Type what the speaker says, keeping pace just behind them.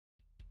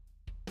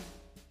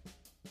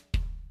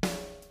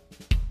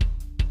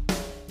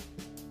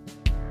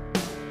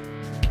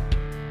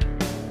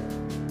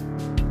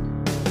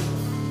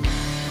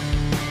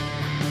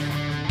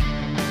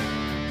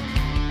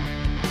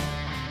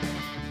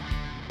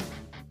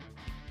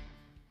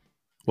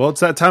Well,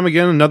 it's that time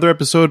again. Another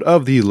episode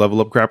of the Level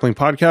Up Grappling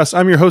Podcast.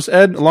 I'm your host,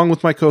 Ed, along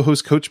with my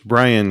co-host, Coach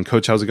Brian.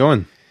 Coach, how's it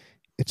going?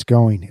 It's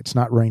going. It's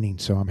not raining,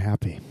 so I'm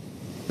happy.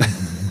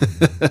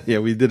 Yeah,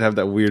 we did have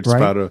that weird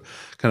spout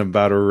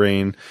of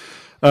rain.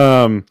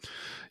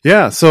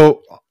 Yeah,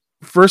 so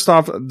first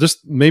off,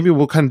 just maybe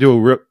we'll kind of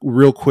do a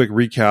real quick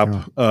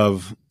recap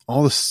of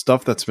all the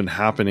stuff that's been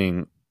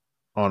happening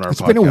on our podcast.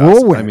 It's been a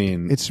whirlwind. I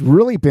mean, it's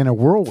really been a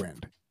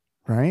whirlwind,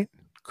 right?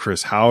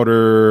 Chris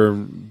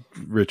Howder,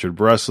 Richard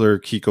Bressler,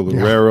 Kiko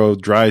Loureiro,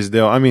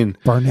 Drysdale. I mean,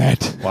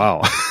 Barnett. Wow.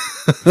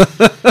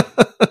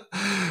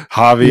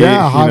 Javi.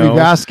 Yeah, Javi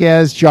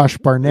Vasquez, Josh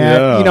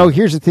Barnett. Yeah. You know,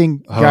 here's the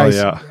thing, guys.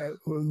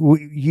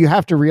 You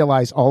have to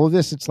realize all of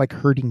this, it's like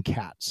herding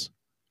cats.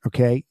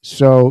 Okay.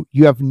 So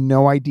you have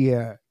no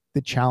idea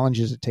the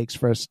challenges it takes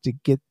for us to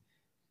get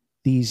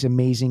these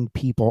amazing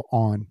people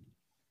on,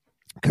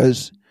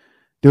 because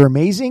they're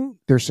amazing,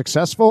 they're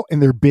successful,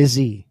 and they're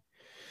busy.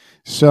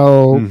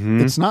 So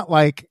it's not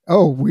like,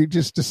 oh, we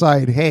just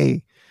decide,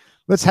 hey,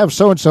 let's have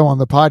so-and-so on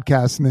the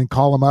podcast and then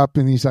call him up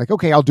and he's like,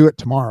 okay, I'll do it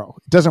tomorrow.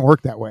 It doesn't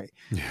work that way.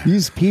 Yeah.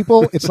 These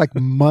people, it's like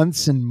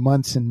months and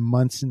months and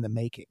months in the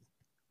making,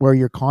 where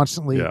you're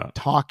constantly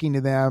talking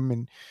to them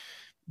and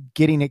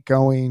getting it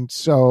going.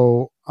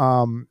 So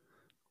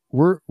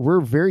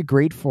we're very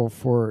grateful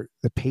for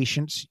the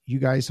patience you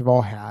guys have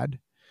all had.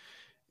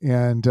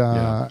 And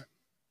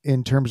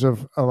in terms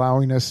of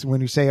allowing us, when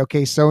you say,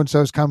 okay,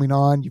 so-and-so is coming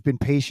on, you've been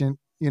patient.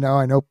 You know,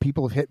 I know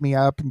people have hit me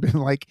up and been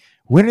like,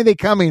 when are they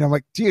coming? I'm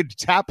like, dude,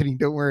 it's happening.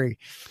 Don't worry.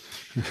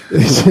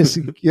 Just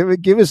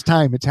give us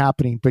time. It's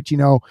happening. But, you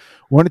know,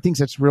 one of the things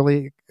that's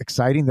really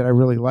exciting that I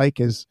really like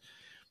is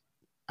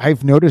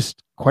I've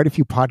noticed quite a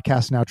few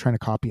podcasts now trying to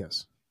copy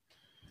us,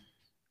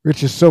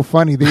 which is so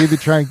funny. They either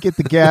try and get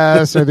the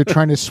guests or they're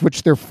trying to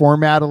switch their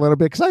format a little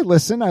bit. Cause I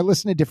listen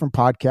to different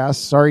podcasts.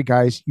 Sorry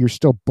guys, you're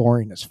still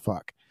boring as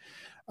fuck.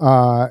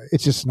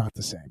 It's just not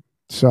the same.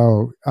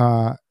 So,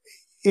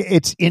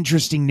 it's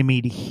interesting to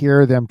me to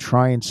hear them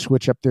try and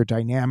switch up their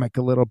dynamic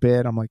a little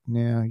bit. I'm like,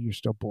 nah, you're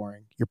still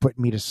boring. You're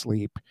putting me to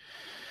sleep.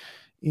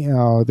 You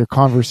know, their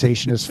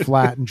conversation is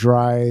flat and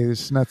dry.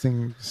 It's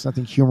nothing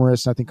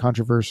humorous, nothing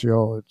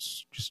controversial.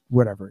 It's just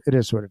whatever. It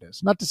is what it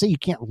is. Not to say you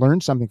can't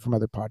learn something from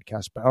other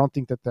podcasts, but I don't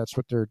think that that's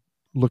what they're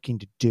looking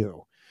to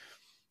do.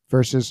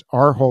 Versus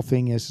our whole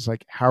thing is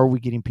like, how are we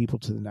getting people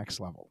to the next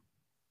level?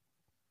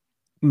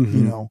 You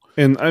know,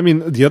 and I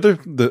mean, I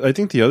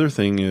think the other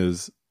thing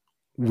is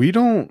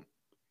I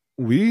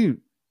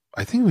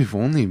think we've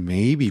only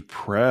maybe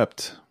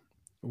prepped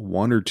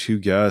one or two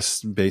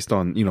guests based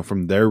on, you know,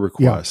 from their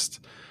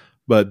request,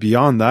 but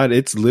beyond that,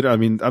 it's literally, I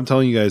mean, I'm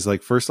telling you guys,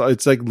 like, first,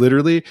 it's like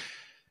literally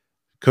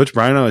Coach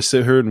Brian and I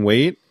sit here and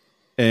wait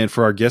and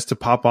for our guests to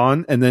pop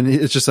on. And then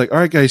it's just like, all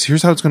right, guys,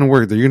 here's how it's going to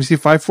work. You're going to see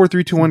 5, 4,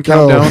 3, 2, 1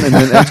 countdown. And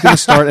then Ed's going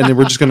to start and then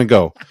we're just going to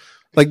go.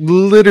 Like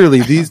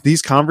literally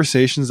these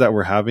conversations that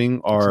we're having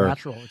are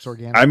natural. It's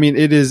organic. I mean,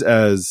 it is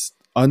as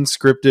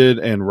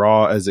unscripted and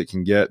raw as it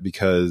can get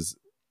because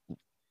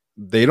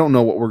they don't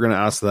know what we're going to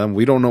ask them.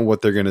 We don't know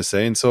what they're going to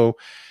say. And so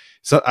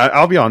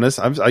I'll be honest.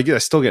 I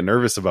still get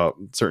nervous about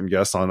certain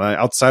guests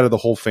outside of the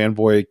whole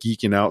fanboy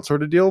geeking out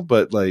sort of deal.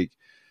 But like,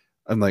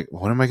 I'm like,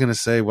 what am I going to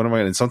say?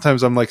 And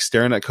sometimes I'm like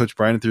staring at Coach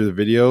Brian through the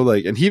video.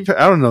 Like, and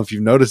I don't know if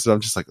you've noticed it.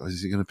 I'm just like, oh,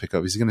 is he going to pick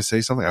up? Is he going to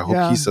say something? I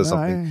hope he says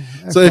something.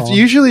 So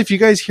if you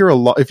guys hear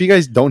if you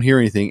guys don't hear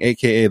anything,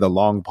 AKA the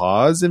long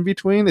pause in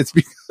between, it's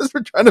because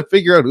we're trying to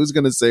figure out who's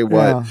going to say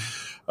what.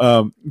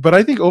 Yeah. But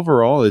I think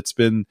overall it's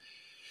been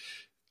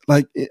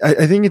like,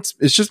 I think it's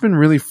just been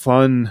really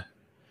fun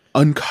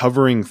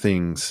uncovering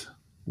things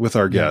with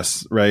our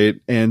guests, right?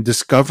 And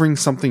discovering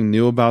something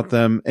new about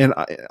them. And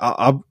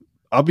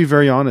I'll be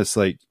very honest,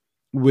 like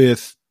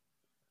with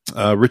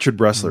Richard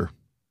Bressler,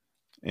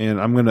 and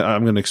I'm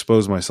gonna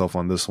expose myself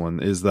on this one.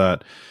 Is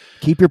that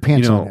keep your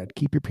pants on, Ed.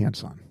 Keep your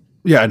pants on.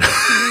 Yeah,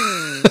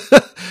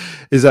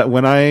 is that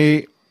when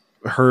I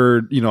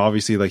heard, you know,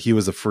 obviously like he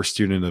was the first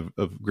student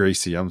of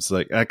Gracie, I was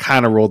like, I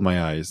kind of rolled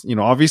my eyes. You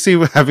know,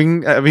 obviously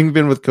having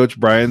been with Coach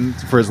Brian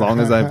for as long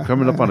as I've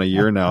coming up on a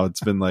year now, it's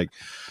been like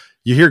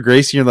you hear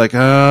Gracie, you're like,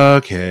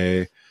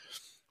 okay,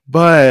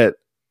 but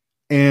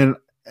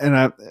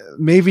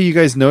maybe you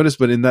guys noticed,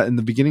 but in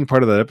the beginning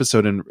part of that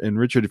episode, and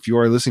Richard, if you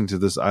are listening to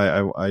this,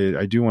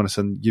 I do want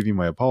to give you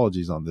my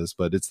apologies on this,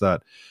 but it's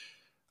that,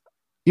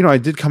 you know, I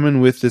did come in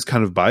with this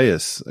kind of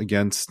bias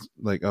against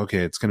like, okay,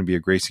 it's going to be a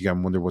Gracie guy. I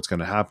wonder what's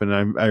going to happen.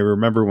 And I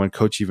remember when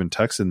Coach even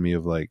texted me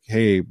of like,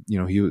 hey, you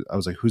know, I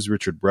was like, who's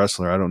Richard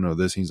Bressler? I don't know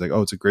this. And he's like,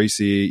 oh, it's a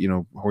Gracie, you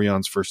know,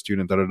 Horian's first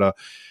student, da da da. And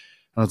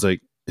I was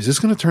like, is this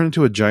going to turn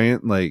into a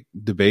giant like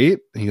debate?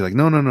 And he's like,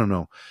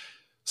 no.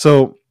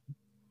 So,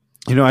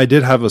 you know, I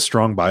did have a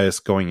strong bias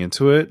going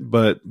into it,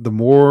 but the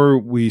more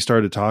we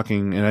started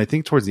talking, and I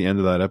think towards the end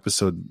of that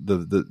episode,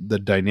 the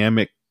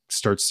dynamic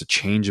starts to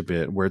change a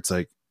bit, where it's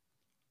like,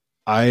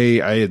 I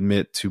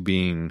admit to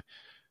being,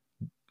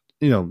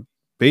 you know,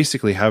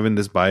 basically having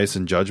this bias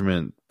and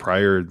judgment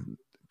prior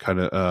kind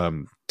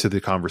of to the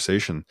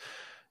conversation.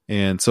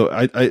 And so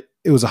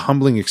it was a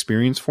humbling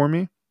experience for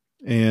me.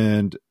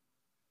 And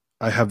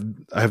I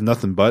have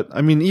nothing but,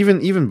 I mean,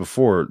 even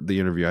before the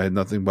interview, I had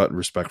nothing but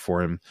respect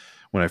for him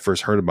when I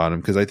first heard about him,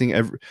 because I think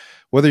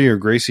whether you're a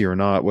Gracie or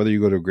not, whether you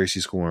go to a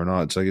Gracie school or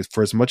not, it's like,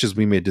 for as much as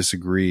we may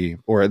disagree,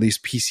 or at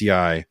least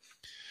PCI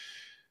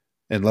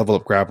and Level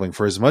Up Grappling,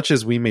 for as much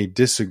as we may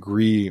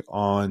disagree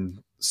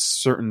on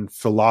certain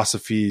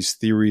philosophies,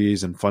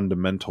 theories, and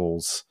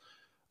fundamentals,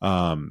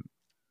 I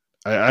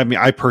mean,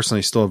 I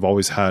personally still have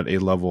always had a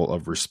level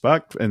of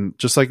respect, and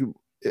just like,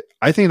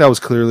 I think that was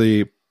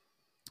clearly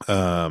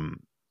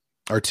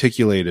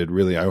articulated,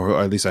 really,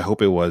 at least I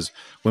hope it was,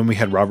 when we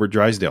had Robert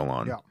Drysdale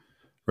on. Yeah.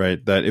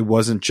 Right? That it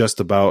wasn't just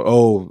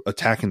about,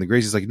 attacking the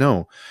Gracies. Like,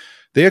 no,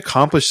 they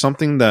accomplished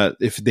something that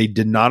if they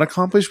did not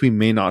accomplish, we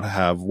may not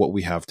have what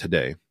we have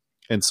today.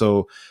 And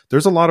so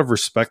there's a lot of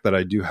respect that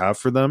I do have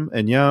for them.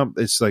 And yeah,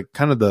 it's like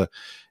kind of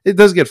it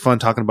does get fun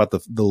talking about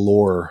the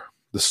lore,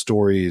 the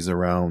stories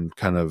around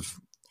kind of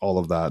all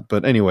of that.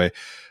 But anyway,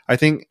 I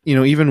think,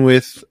 even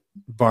with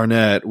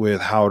Barnett,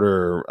 with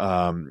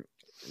Howder,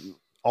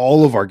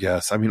 all of our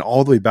guests, I mean,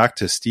 all the way back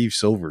to Steve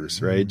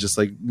Silvers, right? Just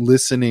like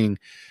listening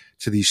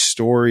to these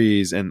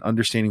stories and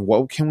understanding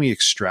what can we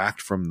extract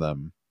from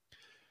them.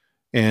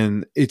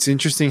 And it's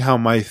interesting how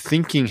my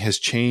thinking has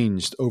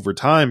changed over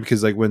time,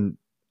 because like when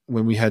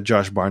we had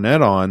Josh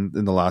Barnett on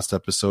in the last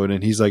episode,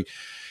 and he's like,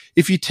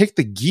 if you take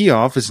the gi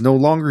off, it's no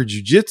longer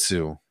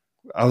jiu-jitsu.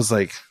 I was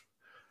like,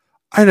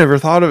 I never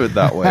thought of it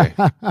that way.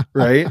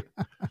 Right?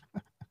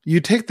 You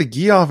take the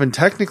gi off and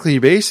technically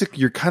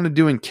you're kind of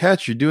doing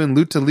catch, you're doing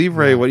luta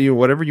libre,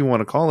 whatever you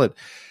want to call it.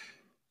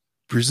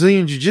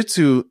 Brazilian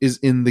jiu-jitsu is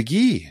in the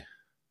gi.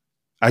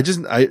 I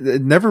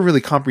never really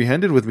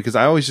comprehended with me, because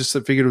I always just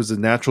figured it was a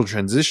natural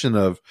transition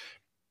of,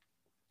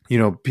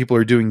 people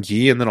are doing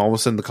gi, and then all of a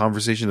sudden the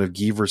conversation of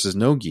gi versus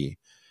no gi.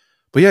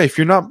 But yeah, if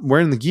you're not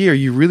wearing the gi, are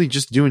you really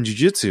just doing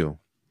jiu-jitsu?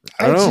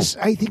 I don't know.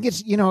 I think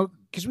it's,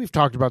 because we've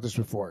talked about this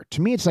before.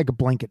 To me, it's like a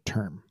blanket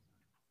term.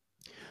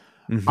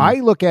 Mm-hmm. I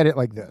look at it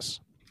like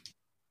this,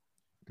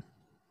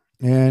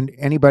 and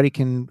anybody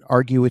can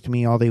argue with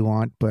me all they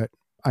want, but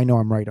I know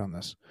I'm right on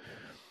this.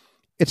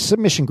 It's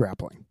submission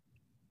grappling.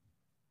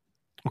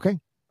 Okay.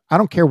 I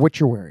don't care what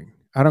you're wearing.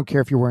 I don't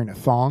care if you're wearing a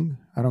thong.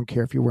 I don't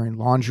care if you're wearing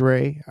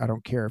lingerie. I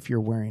don't care if you're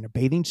wearing a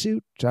bathing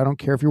suit. I don't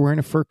care if you're wearing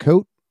a fur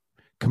coat,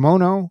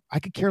 kimono. I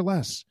could care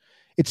less.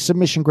 It's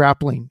submission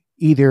grappling.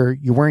 Either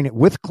you're wearing it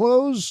with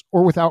clothes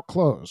or without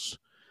clothes.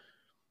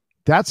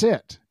 That's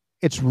it.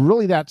 It's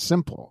really that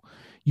simple.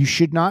 You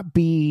should not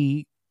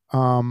be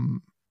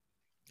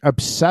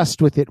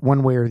obsessed with it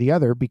one way or the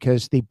other,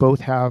 because they both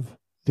have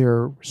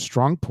their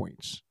strong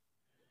points.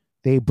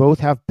 They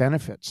both have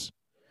benefits.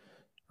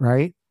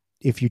 Right?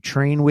 If you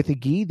train with a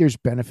gi, there's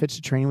benefits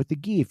to training with the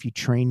gi. If you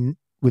train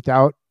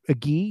without a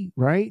gi,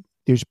 right,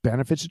 there's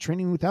benefits to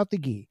training without the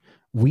gi.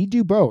 We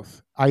do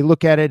both. I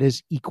look at it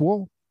as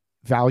equal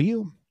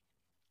value.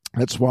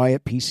 That's why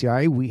at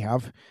PCI we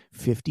have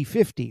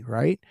 50-50,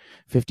 right?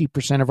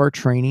 50% of our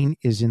training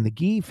is in the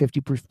gi,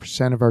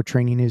 50% of our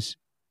training is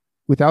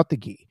without the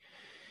gi.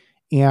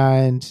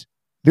 And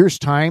there's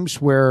times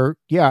where,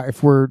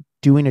 if we're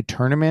doing a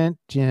tournament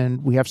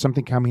and we have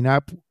something coming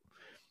up,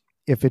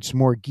 if it's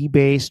more gi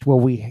based,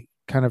 we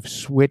kind of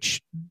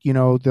switch,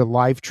 the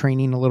live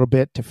training a little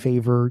bit to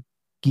favor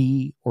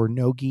gi or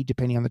no gi,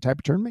 depending on the type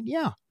of tournament.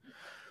 Yeah.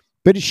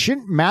 But it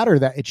shouldn't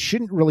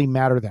really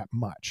matter that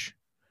much.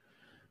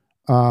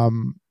 I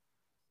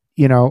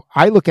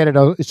look at it,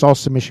 it's all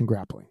submission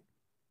grappling.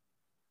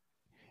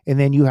 And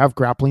then you have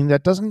grappling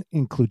that doesn't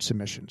include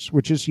submissions,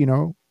 which is,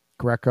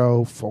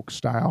 Greco, folk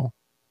style,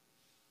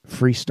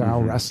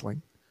 freestyle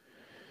wrestling.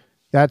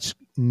 That's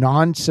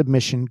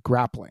non-submission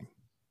grappling.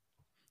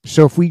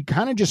 So if we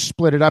kind of just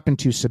split it up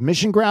into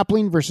submission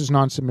grappling versus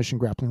non-submission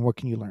grappling, what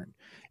can you learn?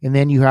 And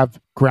then you have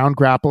ground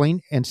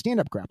grappling and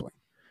stand-up grappling.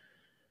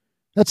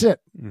 That's it.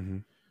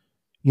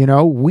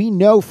 Mm-hmm. We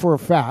know for a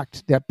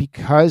fact that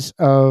because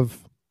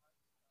of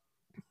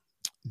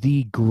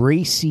the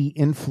Gracie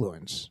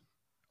influence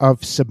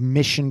of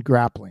submission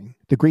grappling,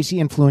 the Gracie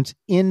influence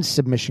in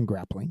submission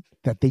grappling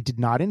that they did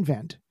not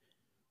invent.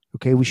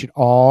 Okay, we should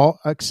all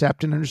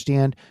accept and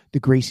understand the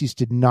Gracies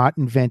did not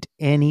invent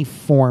any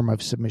form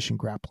of submission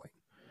grappling.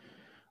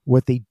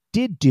 What they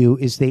did do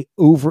is they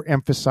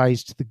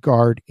overemphasized the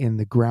guard and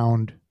the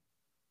ground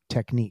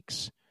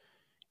techniques,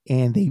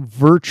 and they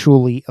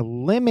virtually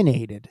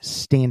eliminated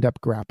stand-up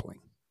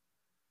grappling.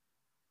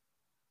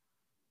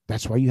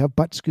 That's why you have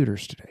butt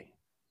scooters today.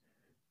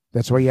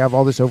 That's why you have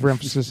all this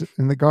overemphasis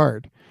in the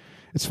guard.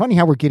 It's funny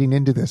how we're getting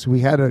into this. We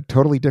had a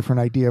totally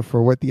different idea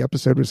for what the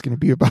episode was going to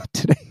be about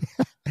today.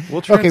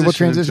 We'll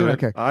transition.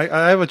 Okay.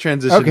 I have a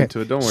transition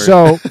into it. Don't worry.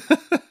 So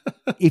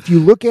if you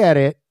look at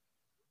it,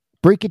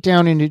 break it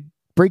down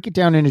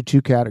into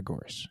two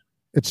categories.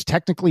 It's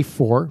technically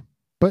four,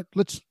 but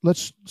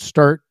let's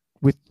start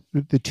with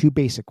the two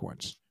basic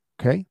ones.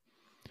 Okay.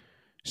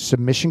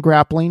 Submission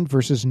grappling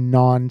versus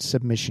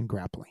non-submission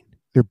grappling.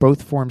 They're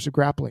both forms of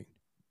grappling.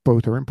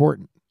 Both are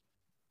important.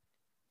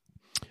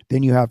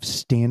 Then you have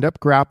stand-up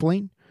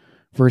grappling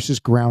versus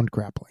ground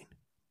grappling.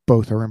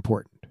 Both are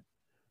important.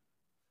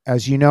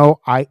 As you know,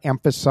 I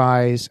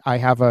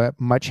have a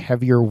much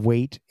heavier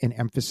weight and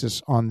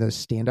emphasis on the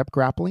stand-up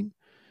grappling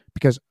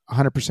because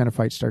 100% of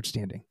fights start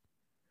standing.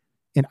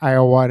 And I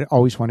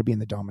always want to be in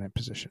the dominant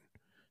position.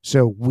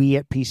 So we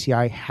at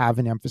PCI have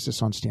an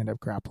emphasis on stand-up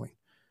grappling.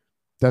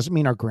 Doesn't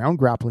mean our ground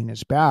grappling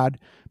is bad,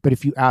 but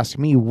if you ask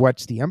me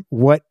what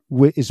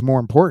is more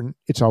important,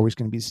 it's always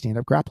going to be the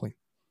stand-up grappling.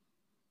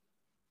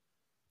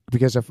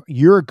 Because if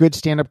you're a good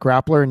stand-up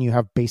grappler and you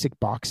have basic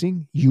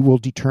boxing, you will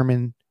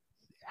determine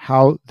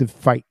how the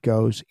fight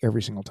goes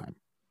every single time.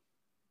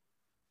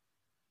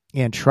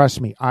 And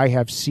trust me, I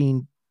have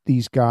seen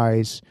these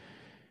guys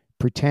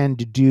pretend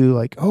to do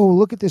like, oh,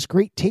 look at this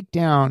great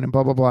takedown and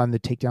blah, blah, blah. And the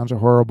takedowns are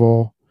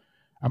horrible.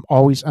 I'm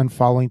always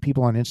unfollowing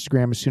people on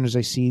Instagram as soon as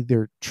I see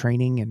they're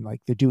training and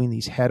like they're doing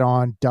these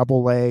head-on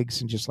double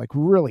legs and just like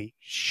really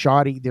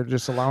shoddy. They're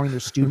just allowing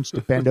their students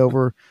to bend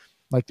over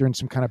like they're in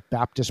some kind of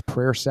Baptist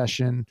prayer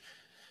session.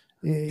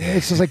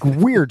 It's just like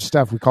weird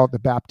stuff. We call it the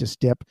Baptist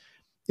dip.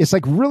 It's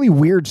like really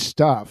weird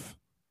stuff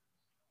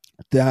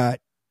that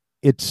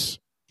it's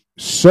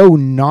so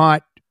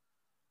not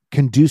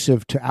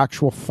conducive to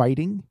actual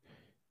fighting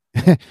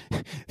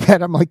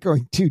that I'm like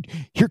going, dude,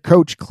 your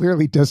coach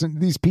clearly doesn't,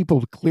 these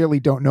people clearly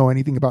don't know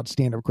anything about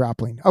stand-up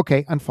grappling.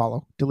 Okay,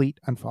 unfollow, delete,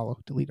 unfollow,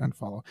 delete,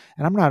 unfollow.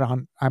 And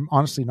I'm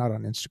honestly not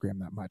on Instagram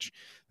that much.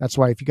 That's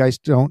why if you guys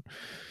don't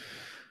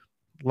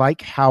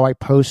like how I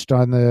post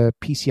on the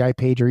PCI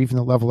page or even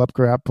the Level Up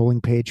Grappling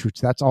page, which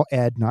that's all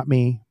Ed, not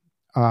me.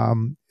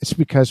 It's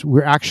because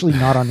we're actually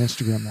not on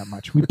Instagram that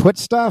much. We put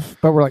stuff,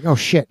 but we're like, oh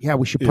shit, yeah,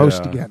 we should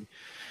post again.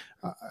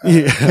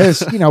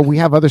 Because we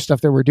have other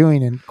stuff that we're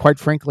doing, and quite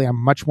frankly, I'm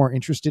much more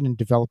interested in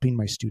developing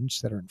my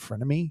students that are in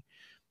front of me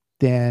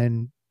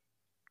than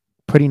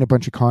putting a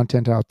bunch of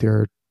content out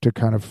there to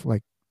kind of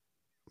like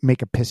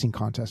make a pissing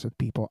contest with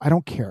people. I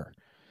don't care.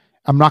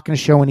 I'm not going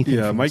to show anything.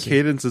 Yeah, fancy. My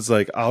cadence is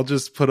like, I'll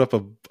just put up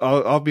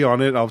I'll be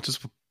on it. I'll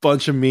just put a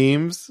bunch of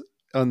memes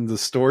on the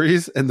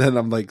stories, and then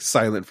I'm like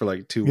silent for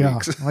like 2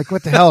 weeks. I'm like,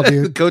 what the hell,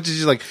 dude? The coach is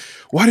just like,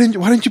 why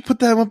didn't you put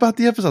that about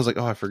the episode? I was like,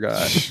 oh, I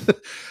forgot.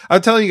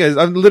 I'm telling you guys,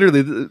 I'm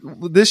literally,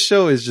 this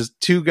show is just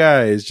two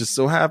guys, just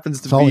so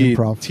happens to be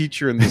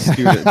teacher and the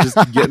student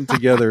just getting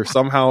together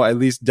somehow, at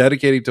least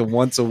dedicating to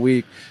once a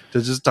week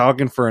to just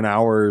talking for an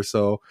hour or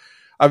so.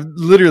 I've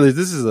literally,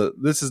 this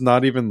is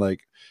not even like,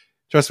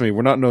 trust me,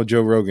 we're not no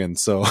Joe Rogan.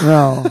 So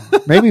no,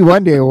 maybe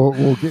one day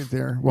we'll get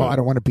there. Well, I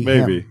don't want to be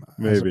him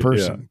as a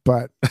person,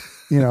 but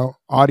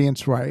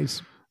audience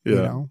wise,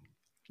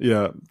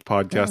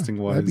 podcasting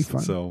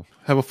wise. So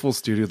have a full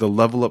studio, the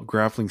Level Up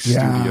Grappling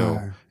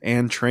Studio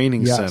and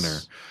Training Center.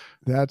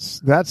 That's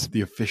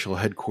the official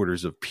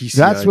headquarters of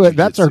PCI.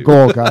 That's our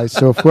goal, guys.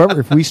 So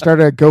if we start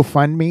a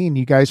GoFundMe and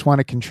you guys want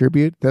to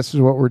contribute, this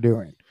is what we're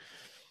doing.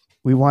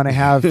 We want to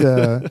have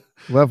the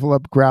Level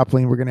Up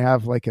Grappling. We're going to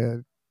have like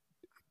a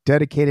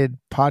dedicated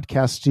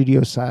podcast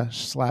studio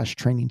 /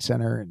 training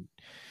center and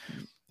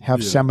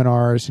have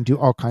seminars and do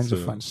all kinds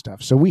of fun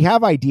stuff. So we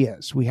have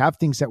ideas. We have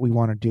things that we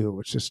want to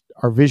do. It's just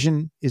our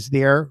vision is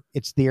there.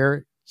 It's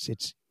there.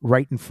 It's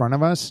right in front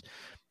of us,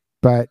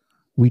 but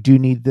we do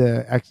need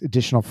the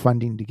additional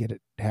funding to get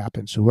it to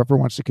happen. So whoever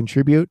wants to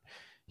contribute,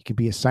 you can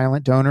be a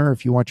silent donor.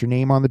 If you want your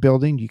name on the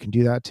building, you can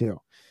do that too.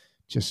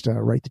 Just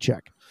write the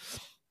check.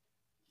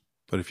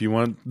 But if you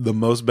want the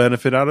most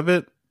benefit out of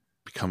it,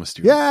 become a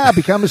student. Yeah,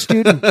 become a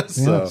student.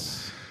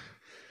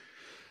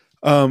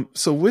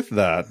 So with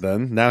that,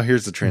 then now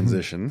here's the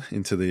transition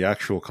into the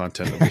actual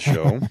content of the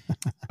show.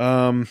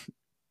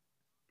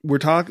 We're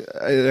talking.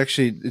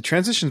 Actually, it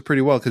transitions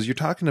pretty well because you're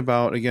talking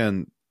about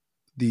again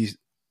the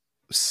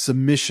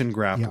submission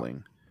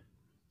grappling,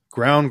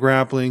 ground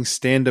grappling,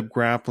 stand-up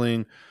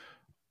grappling,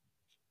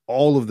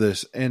 all of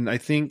this, and I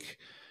think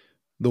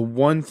the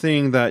one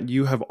thing that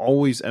you have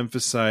always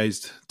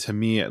emphasized to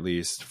me, at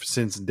least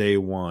since day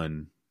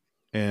one.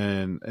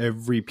 And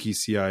every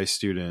PCI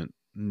student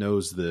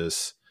knows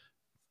this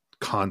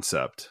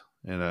concept.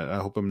 And I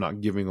hope I'm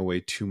not giving away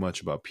too much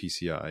about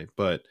PCI.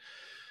 But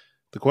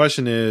the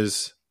question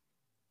is,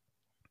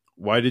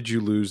 why did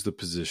you lose the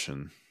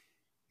position?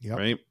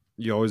 Right?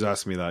 You always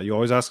ask me that. You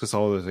always ask us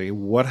all this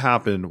thing. What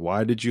happened?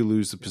 Why did you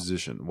lose the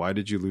position? Why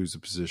did you lose the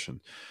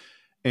position?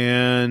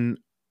 And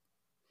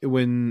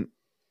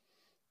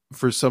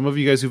for some of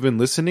you guys who've been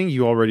listening,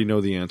 you already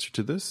know the answer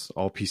to this.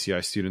 All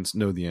PCI students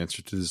know the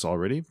answer to this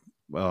already.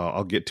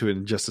 I'll get to it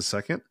in just a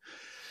second.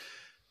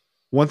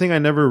 One thing I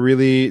never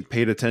really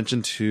paid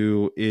attention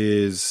to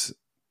is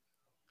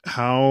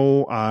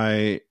how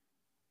I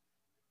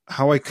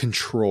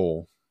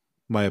control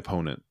my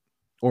opponent,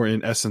 or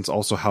in essence,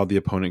 also how the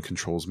opponent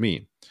controls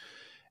me.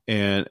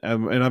 And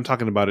I'm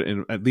talking about it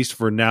in, at least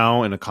for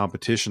now, in a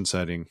competition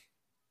setting,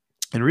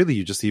 and really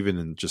you just even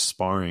in just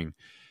sparring.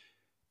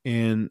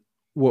 And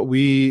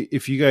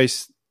if you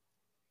guys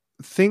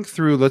think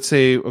through, let's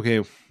say,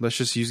 okay, let's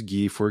just use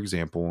gi for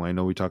example. I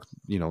know we talked,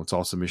 it's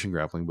all submission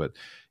grappling, but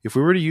if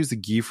we were to use the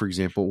gi for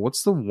example,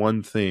 what's the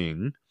one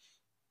thing,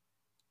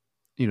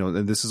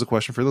 and this is a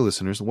question for the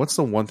listeners, what's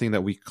the one thing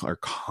that we are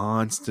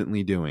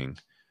constantly doing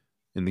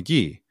in the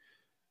gi?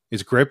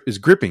 Is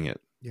gripping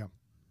it, Yeah.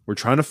 We're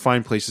trying to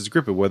find places to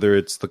grip it, whether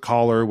it's the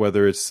collar,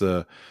 whether it's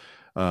the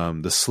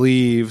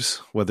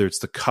sleeves, whether it's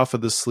the cuff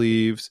of the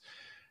sleeves.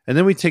 And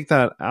then we take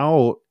that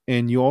out,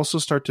 and you also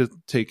start to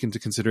take into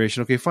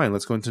consideration, okay, fine,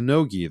 let's go into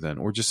no-gi then,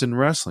 or just in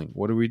wrestling.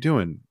 What are we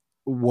doing?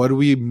 What do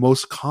we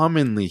most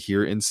commonly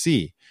hear and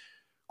see?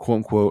 Quote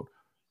unquote,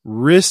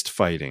 wrist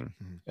fighting.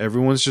 Mm-hmm.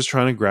 Everyone's just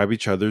trying to grab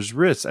each other's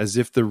wrists as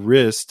if the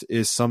wrist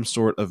is some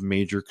sort of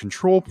major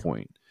control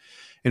point.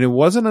 And it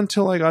wasn't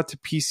until I got to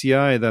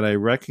PCI that I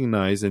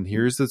recognized, and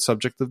here's the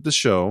subject of the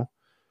show,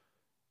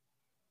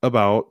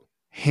 about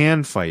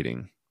hand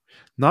fighting.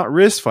 Not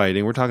wrist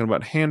fighting, we're talking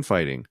about hand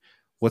fighting.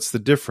 What's the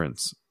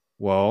difference?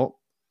 Well,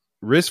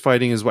 wrist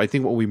fighting is, I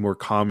think, what we more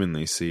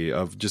commonly see,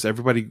 of just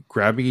everybody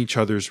grabbing each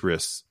other's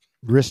wrists.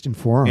 Wrist and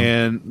forearm.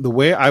 And the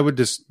way I would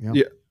just...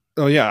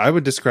 I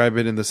would describe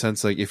it in the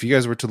sense, like, if you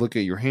guys were to look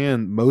at your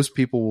hand, most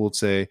people will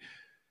say,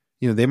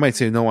 they might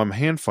say, no, I'm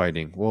hand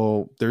fighting.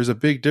 Well, there's a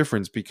big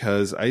difference,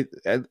 because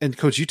and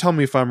Coach, you tell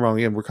me if I'm wrong.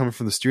 Again, we're coming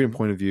from the student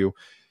point of view,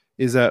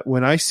 is that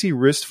when I see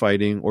wrist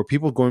fighting or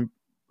people going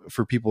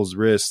for people's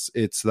wrists,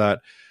 it's that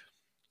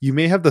you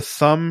may have the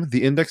thumb,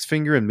 the index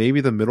finger, and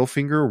maybe the middle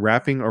finger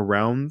wrapping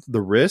around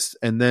the wrist,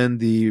 and then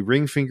the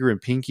ring finger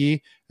and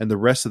pinky and the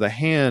rest of the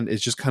hand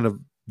is just kind of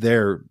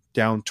there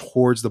down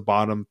towards the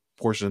bottom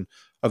portion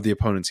of the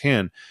opponent's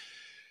hand.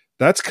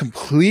 That's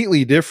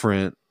completely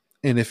different.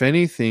 And if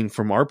anything,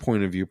 from our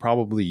point of view,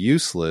 probably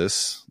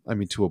useless. I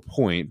mean, to a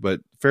point,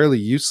 but fairly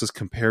useless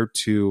compared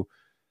to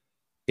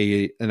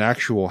an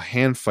actual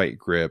hand fight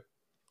grip,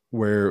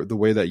 where the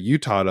way that you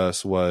taught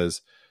us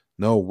was,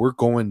 no, we're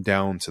going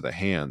down to the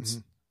hands.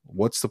 Mm-hmm.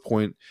 What's the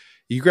point?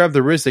 You grab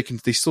the wrist,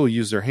 they still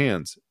use their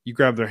hands. You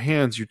grab their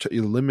hands, you're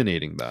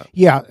eliminating that.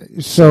 Yeah.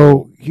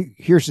 So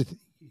here's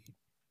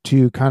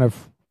to kind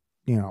of,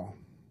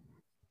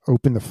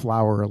 open the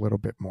flower a little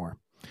bit more.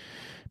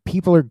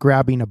 People are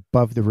grabbing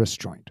above the wrist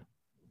joint,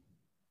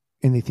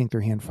 and they think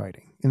they're hand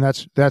fighting. And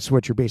that's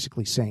what you're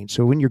basically saying.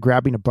 So when you're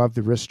grabbing above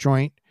the wrist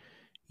joint,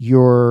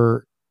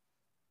 it's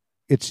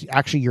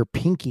actually your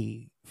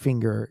pinky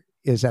finger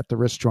is at the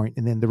wrist joint,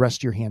 and then the rest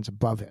of your hand's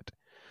above it.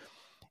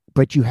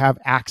 But you have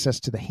access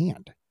to the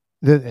hand.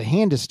 The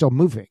hand is still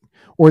moving,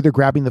 or they're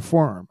grabbing the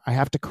forearm. I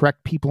have to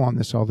correct people on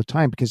this all the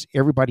time, because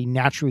everybody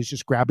naturally is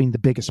just grabbing the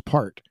biggest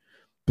part.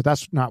 But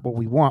that's not what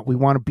we want. We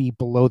want to be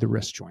below the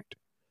wrist joint.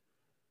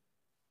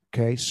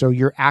 Okay, so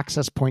your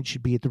access point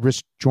should be at the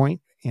wrist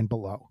joint and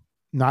below,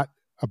 not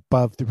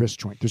above the wrist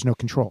joint. There's no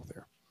control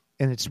there.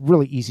 And it's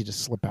really easy to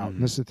slip out. Mm-hmm.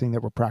 And this is the thing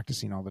that we're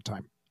practicing all the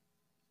time.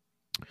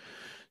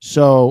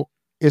 So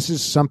this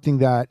is something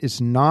that is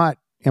not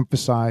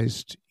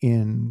emphasized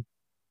in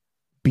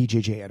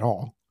BJJ at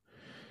all,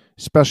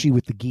 especially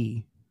with the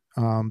gi,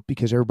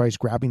 because everybody's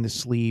grabbing the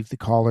sleeve, the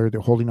collar,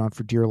 they're holding on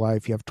for dear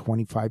life. You have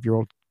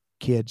 25-year-old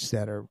kids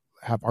that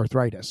have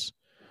arthritis.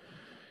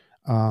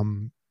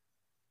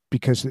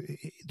 Because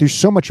there's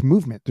so much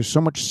movement, there's so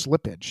much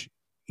slippage,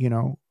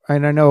 and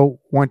I know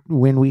when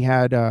we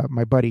had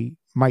my buddy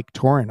Mike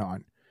Torin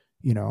on,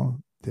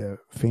 the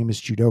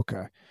famous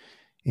judoka,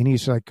 and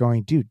he's like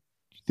going, dude,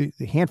 the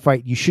hand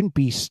fight, you shouldn't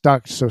be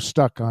stuck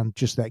on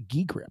just that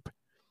gi grip.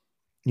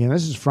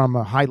 This is from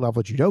a high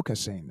level judoka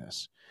saying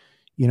this.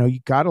 You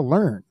got to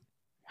learn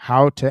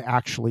how to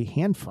actually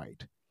hand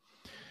fight.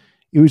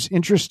 It was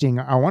interesting.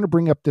 I want to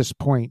bring up this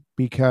point,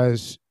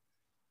 because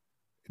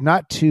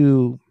not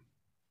to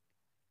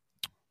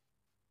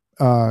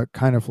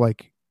kind of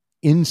like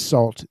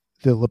insult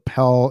the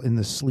lapel in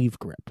the sleeve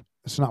grip.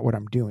 That's not what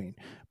I'm doing.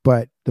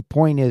 But the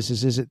point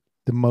is it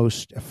the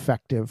most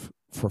effective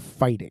for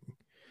fighting?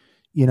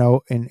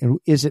 And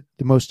is it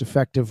the most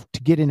effective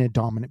to get in a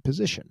dominant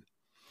position?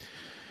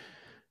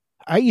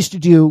 I used to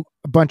do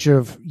a bunch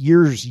of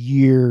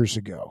years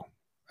ago.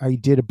 I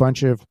did a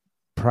bunch of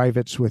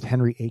privates with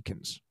Henry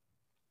Akins,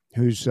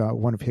 who's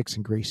one of Hicks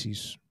and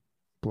Gracie's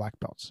black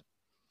belts.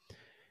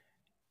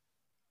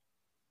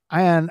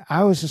 And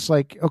I was just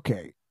like,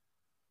 okay,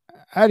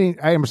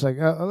 I was like,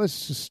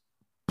 let's just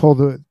pull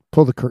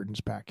the curtains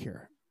back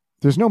here.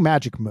 There's no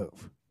magic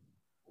move.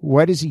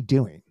 What is he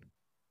doing?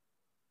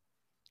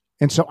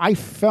 And so I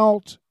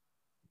felt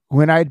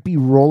when I'd be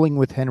rolling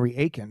with Henry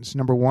Akins,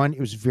 number one, it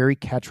was very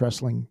catch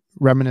wrestling,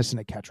 reminiscent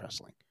of catch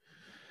wrestling.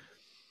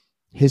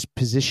 His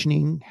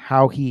positioning,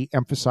 how he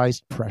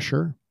emphasized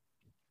pressure,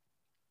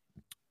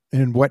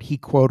 and what he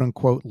quote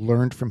unquote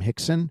learned from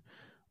Hickson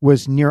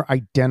was near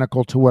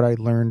identical to what I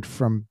learned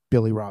from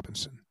Billy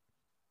Robinson.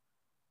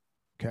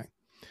 Okay.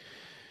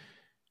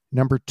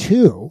 Number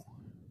two,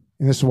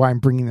 and this is why I'm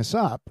bringing this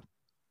up,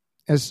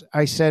 as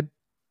I said,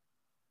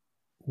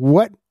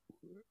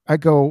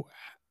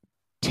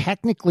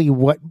 technically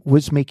what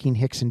was making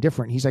Hickson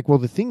different? He's like, well,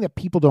 the thing that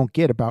people don't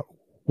get about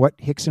what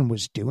Hickson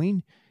was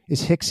doing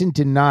is Hickson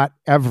did not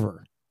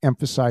ever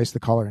emphasize the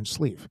collar and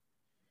sleeve.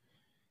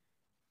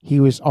 He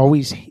was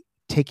always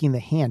taking the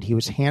hand. He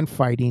was hand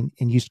fighting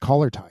and used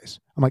collar ties.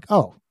 I'm like,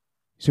 oh,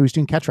 so he's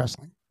doing catch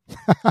wrestling.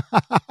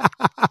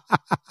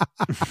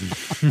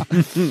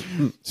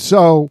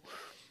 So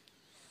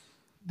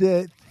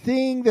the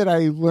thing that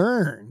I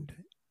learned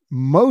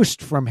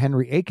most from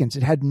Henry Akins.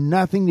 It had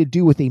nothing to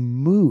do with a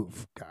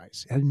move,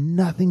 guys. It had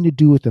nothing to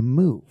do with a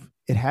move.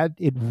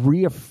 It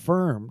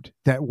reaffirmed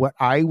that what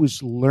I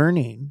was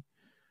learning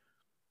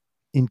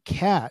in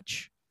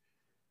catch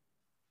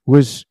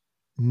was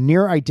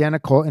near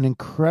identical and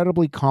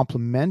incredibly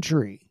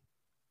complementary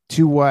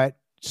to what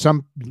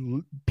some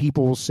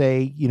people will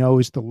say,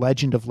 is the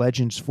legend of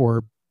legends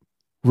for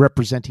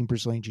representing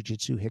Brazilian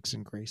Jiu-Jitsu,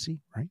 Rickson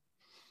Gracie, right?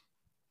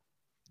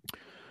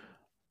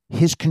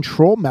 His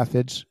control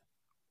methods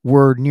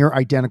were near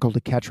identical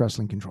to catch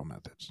wrestling control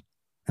methods.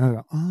 And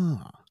I go,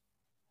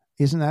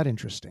 isn't that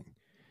interesting?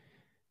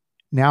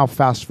 Now,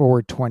 fast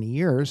forward 20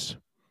 years,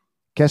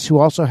 guess who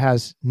also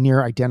has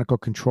near identical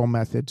control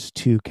methods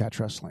to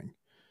catch wrestling?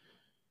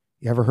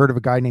 You ever heard of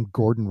a guy named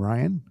Gordon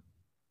Ryan?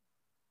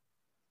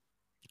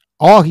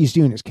 All he's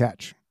doing is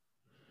catch.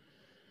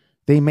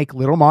 They make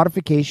little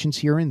modifications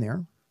here and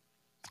there,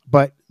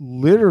 but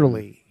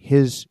literally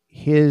his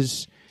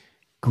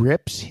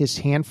grips, his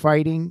hand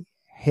fighting,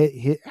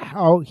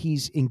 how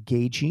he's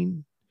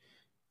engaging,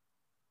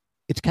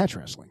 it's catch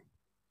wrestling.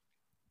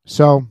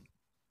 So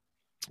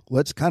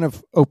let's kind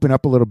of open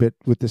up a little bit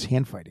with this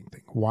hand fighting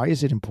thing. Why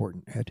is it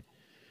important, Ed?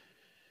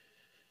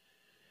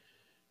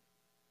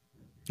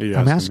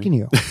 I'm asking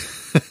you.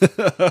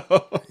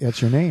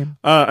 That's your name.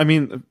 I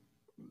mean,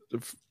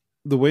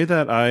 the way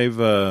that I've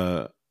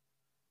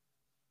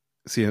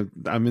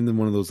I'm in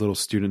one of those little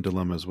student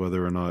dilemmas,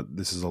 whether or not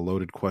this is a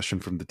loaded question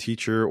from the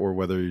teacher or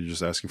whether you're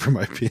just asking for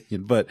my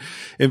opinion. But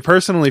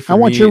personally, for me, I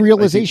want your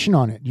realization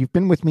on it. You've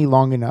been with me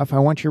long enough. I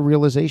want your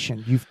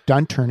realization. You've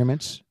done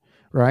tournaments,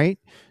 right?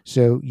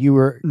 So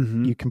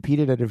you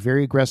competed at a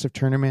very aggressive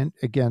tournament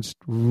against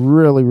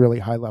really, really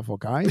high level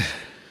guys.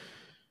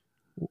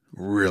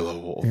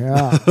 Real.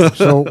 Yeah.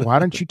 So why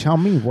don't you tell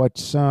me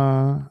what's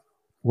the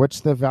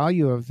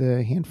value of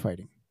the hand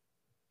fighting?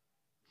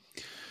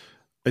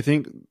 I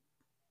think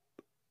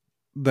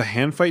the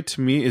hand fight to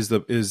me is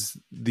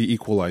the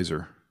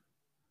equalizer.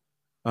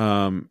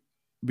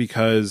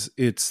 Because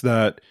it's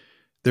that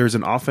there's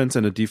an offense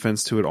and a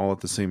defense to it all at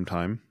the same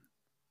time,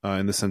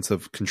 in the sense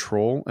of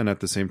control. And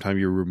at the same time,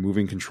 you're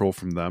removing control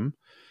from them.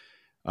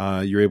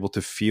 You're able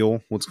to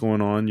feel what's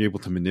going on. You're able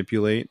to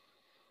manipulate.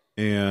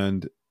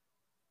 And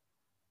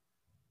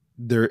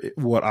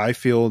what I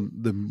feel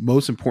the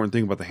most important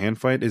thing about the hand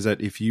fight is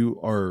that if you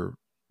are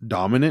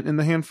dominant in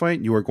the hand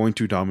fight, you are going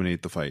to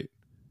dominate the fight.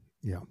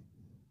 Yeah.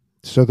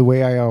 So the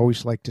way I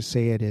always like to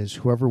say it is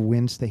whoever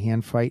wins the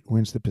hand fight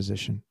wins the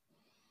position.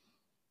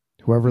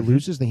 Whoever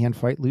loses the hand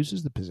fight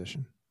loses the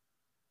position.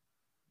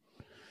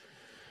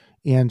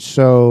 And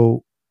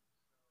so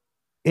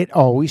it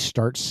always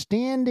starts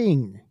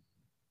standing.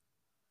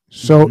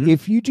 So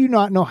if you do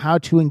not know how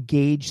to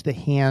engage the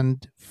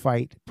hand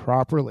fight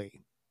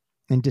properly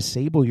and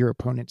disable your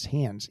opponent's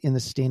hands in the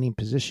standing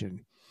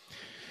position,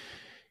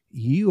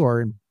 you are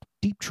in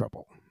deep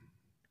trouble.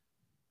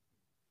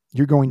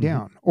 You're going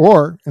down.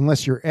 Or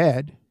unless you're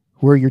Ed,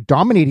 where you're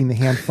dominating the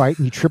hand fight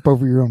and you trip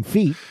over your own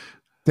feet,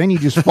 then you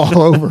just fall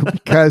over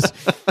because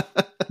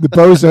the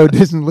bozo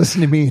doesn't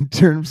listen to me in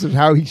terms of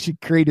how he should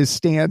create his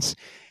stance,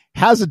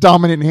 has a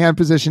dominant hand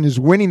position, is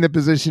winning the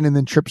position, and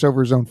then trips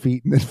over his own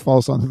feet and then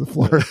falls onto the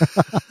floor.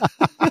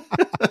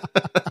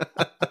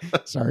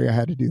 Sorry, I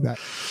had to do that.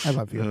 I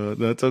love you.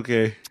 That's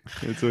okay.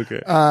 It's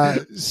okay.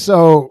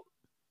 So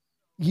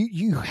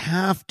you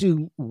have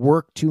to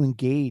work to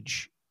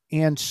engage.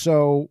 And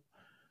so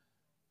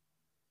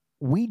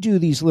we do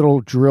these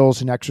little drills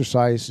and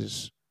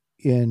exercises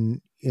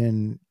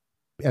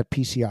at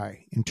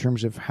PCI in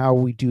terms of how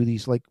we do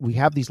these. Like we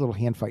have these little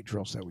hand fight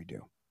drills that we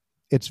do.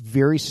 It's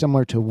very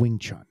similar to Wing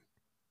Chun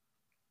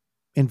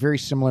and very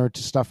similar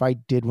to stuff I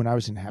did when I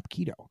was in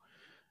Hapkido.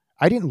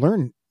 I didn't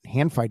learn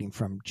hand fighting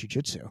from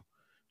jiu-jitsu.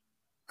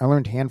 I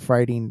learned hand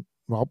fighting,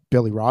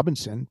 Billy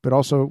Robinson, but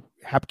also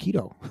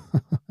Hapkido.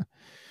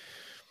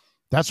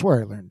 That's where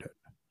I learned it.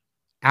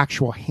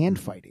 Actual hand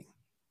fighting,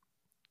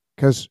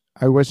 because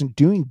I wasn't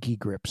doing gi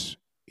grips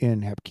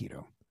in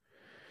Hapkido,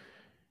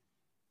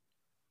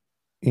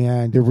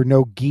 and there's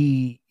no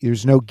gi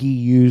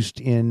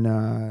used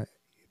in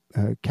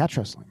catch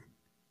wrestling.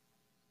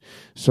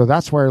 So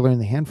that's where I learned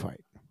the hand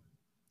fight,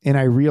 and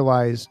I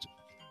realized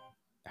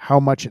how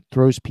much it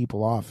throws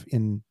people off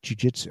in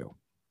jiu-jitsu.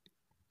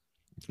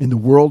 In the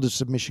world of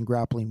submission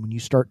grappling, when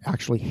you start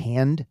actually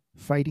hand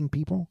fighting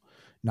people,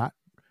 not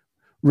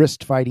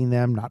wrist fighting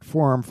them, not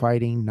forearm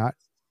fighting, not,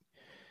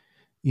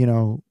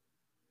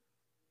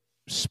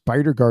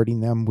 spider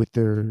guarding them with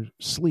their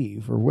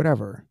sleeve or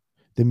whatever.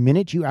 The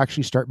minute you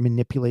actually start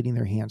manipulating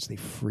their hands, they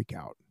freak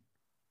out.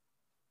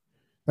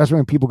 That's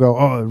when people go,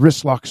 oh, the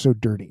wrist lock's so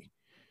dirty.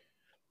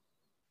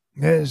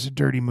 It's a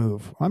dirty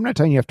move. Well, I'm not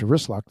telling you have to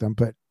wrist lock them,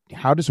 but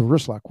how does a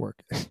wrist lock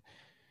work?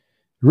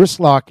 Wrist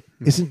lock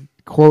isn't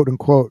quote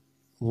unquote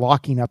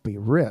locking up a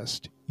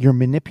wrist. You're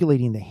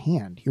manipulating the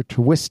hand. You're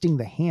twisting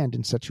the hand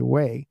in such a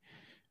way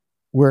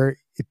where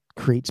it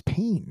creates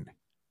pain.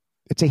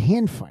 It's a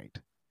hand fight.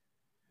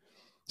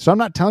 So I'm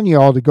not telling you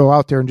all to go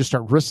out there and just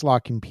start wrist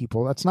locking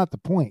people. That's not the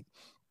point.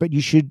 But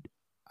you should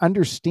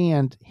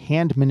understand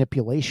hand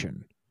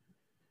manipulation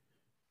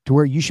to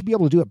where you should be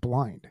able to do it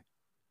blind.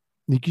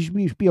 You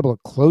should be able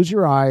to close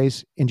your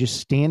eyes and just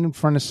stand in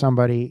front of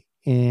somebody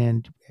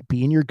and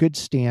be in your good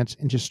stance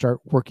and just start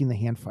working the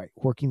hand fight,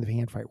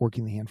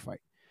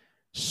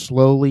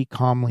 slowly,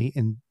 calmly,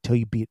 until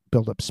you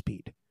build up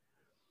speed.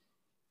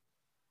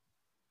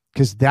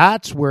 Because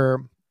that's where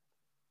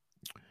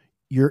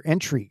your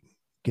entry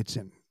gets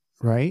in,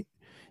 right?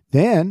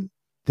 Then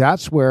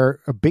that's where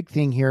a big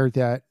thing here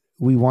that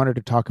we wanted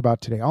to talk about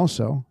today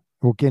also,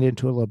 we'll get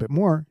into it a little bit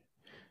more.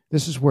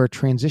 This is where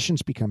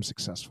transitions become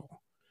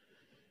successful.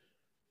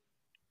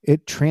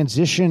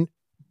 Transition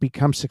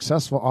becomes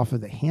successful off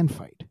of the hand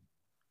fight.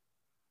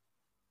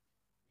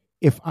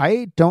 If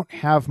I don't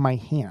have my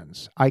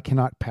hands, I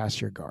cannot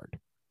pass your guard.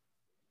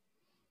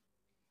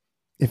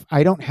 If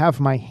I don't have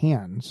my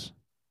hands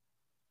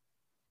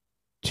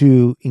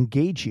to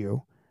engage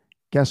you,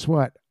 guess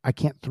what? I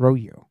can't throw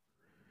you.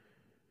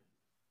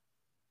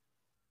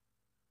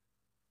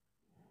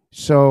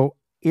 So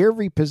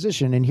every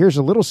position, and here's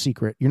a little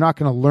secret, you're not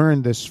going to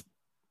learn this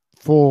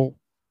full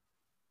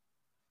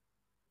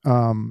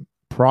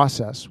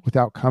process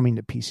without coming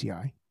to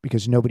PCI,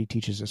 because nobody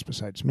teaches this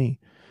besides me.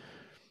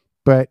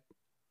 But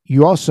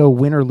you also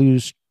win or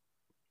lose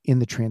in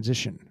the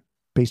transition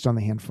based on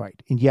the hand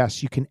fight. And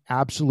yes, you can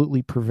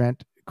absolutely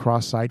prevent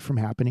cross-side from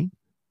happening.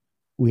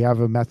 We have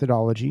a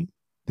methodology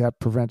that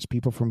prevents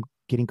people from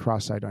getting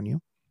cross-side on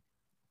you.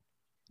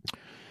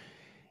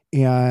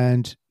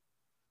 And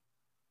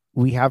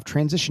we have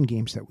transition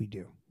games that we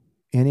do.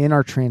 And in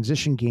our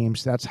transition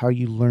games, that's how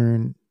you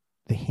learn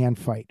the hand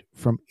fight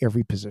from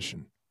every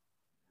position.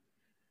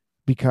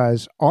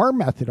 Because our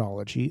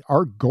methodology,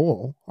 our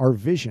goal, our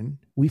vision,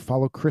 we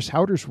follow Chris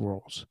Howder's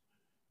rules.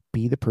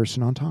 Be the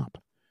person on top.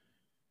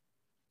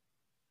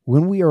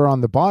 When we are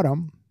on the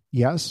bottom,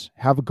 yes,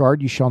 have a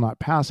guard you shall not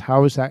pass.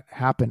 How does that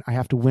happen? I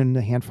have to win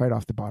the hand fight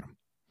off the bottom.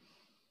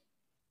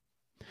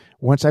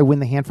 Once I win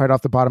the hand fight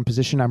off the bottom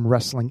position, I'm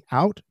wrestling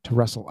out to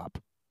wrestle up.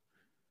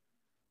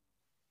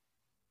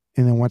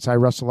 And then once I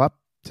wrestle up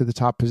to the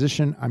top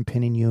position, I'm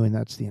pinning you, and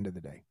that's the end of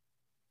the day.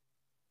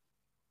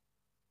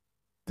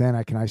 Then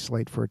I can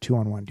isolate for a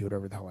 2-on-1, do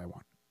whatever the hell I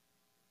want.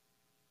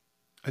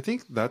 I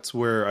think that's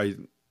where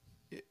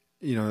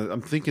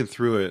I'm thinking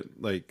through it,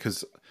 like,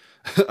 because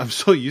I'm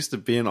so used to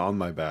being on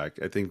my back.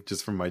 I think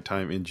just from my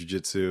time in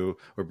jiu-jitsu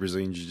or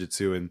Brazilian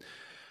jiu-jitsu and,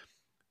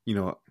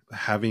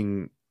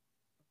 having,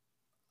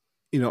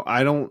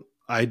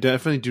 I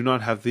definitely do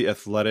not have the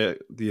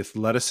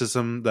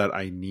athleticism that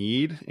I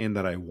need and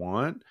that I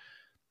want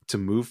to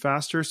move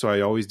faster. So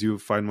I always do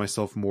find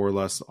myself more or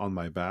less on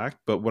my back.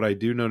 But what I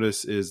do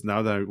notice is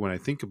now that when I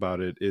think about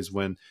it is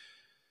when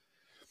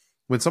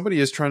somebody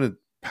is trying to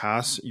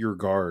pass your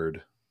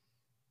guard,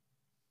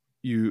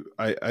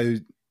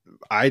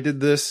 I did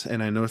this,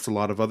 and I noticed a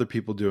lot of other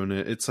people doing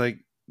it. It's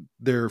like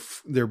they're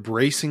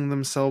bracing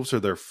themselves, or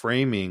they're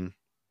framing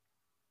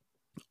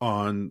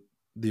on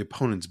the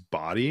opponent's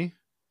body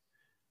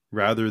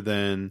rather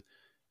than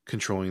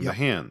controlling the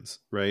hands,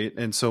 right?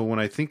 And so when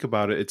I think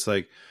about it, it's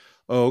like,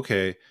 oh,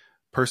 okay,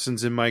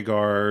 person's in my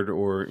guard,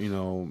 or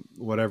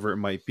whatever it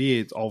might be.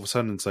 It's all of a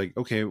sudden it's like,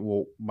 okay,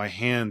 well,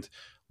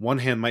 one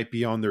hand might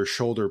be on their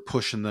shoulder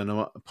pushing them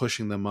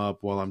up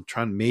while I'm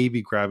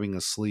maybe grabbing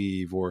a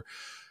sleeve, or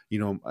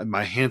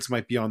my hands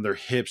might be on their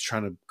hips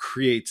trying to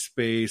create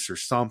space or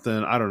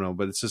something. I don't know,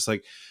 but it's just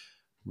like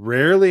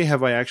rarely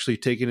have I actually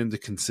taken into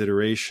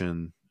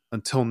consideration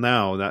until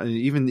now, that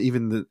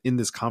even in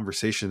this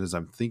conversation, as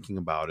I'm thinking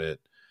about it,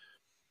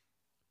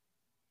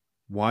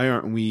 why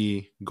aren't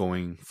we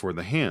going for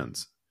the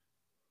hands?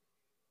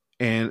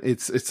 And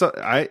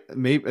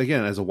maybe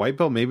again, as a white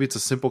belt, maybe it's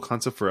a simple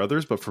concept for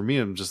others, but for me,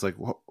 I'm just like,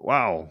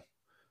 wow,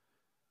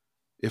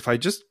 if I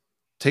just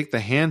take the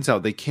hands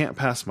out, they can't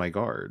pass my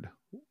guard.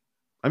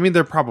 I mean,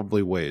 there are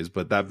probably ways,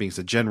 but that being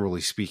said,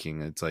 generally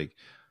speaking, it's like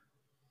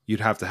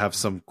you'd have to have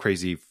some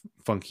crazy,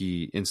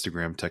 funky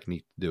Instagram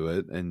technique to do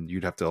it, and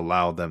you'd have to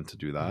allow them to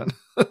do that.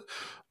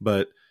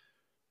 But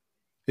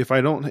if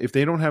they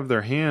don't have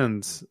their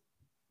hands,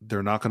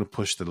 they're not going to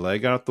push the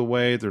leg out the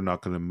way. They're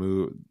not going to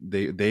move.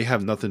 They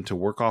have nothing to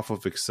work off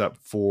of except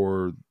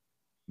for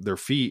their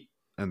feet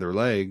and their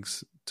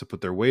legs to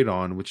put their weight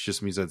on, which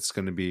just means that it's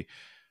going to be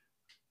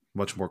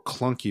much more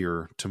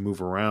clunkier to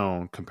move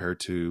around compared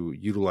to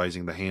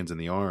utilizing the hands and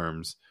the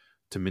arms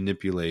to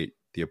manipulate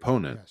the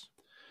opponent. Yes.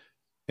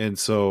 And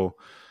so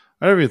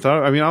I never even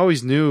thought, I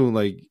always knew,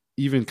 like,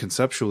 even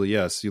conceptually,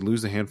 yes, you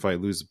lose the hand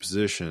fight, lose the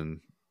position.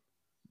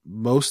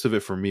 Most of it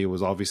for me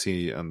was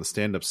obviously on the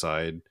stand-up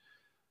side.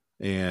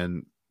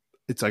 And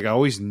it's like I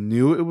always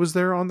knew it was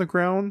there on the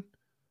ground,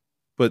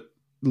 but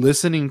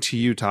listening to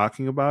you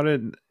talking about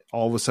it,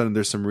 all of a sudden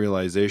there's some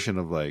realization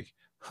of like,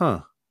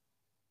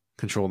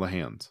 control the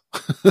hands.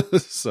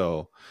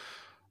 So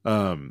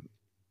I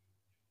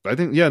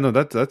think,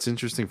 that's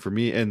interesting for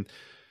me. And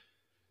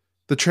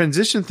the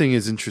transition thing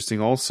is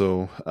interesting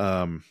also.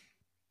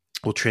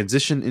 We'll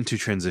transition into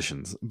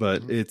transitions,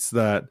 but it's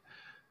that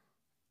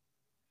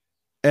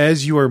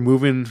as you are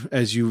moving,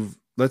 as you've,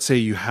 let's say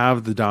you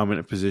have the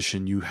dominant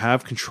position, you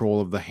have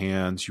control of the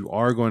hands, you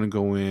are going to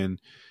go in,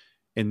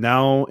 and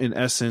now in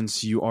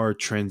essence, you are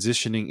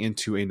transitioning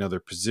into another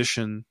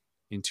position,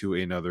 into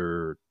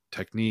another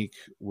technique,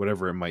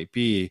 whatever it might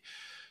be.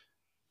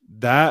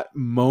 That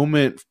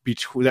moment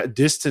between that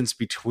distance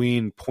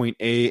between point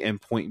A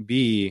and point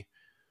B,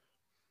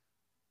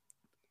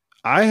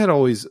 I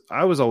was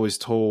always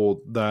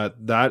told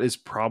that is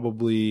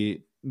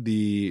probably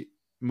the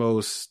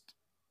most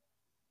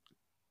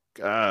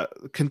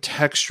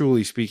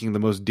contextually speaking, the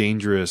most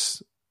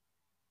dangerous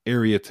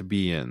area to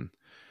be in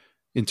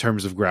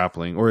terms of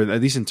grappling, or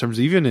at least in terms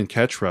of, even in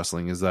catch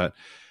wrestling, is that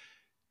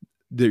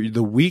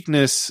the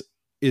weakness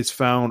is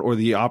found, or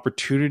the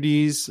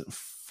opportunities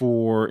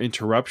for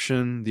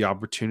interruption, the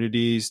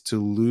opportunities to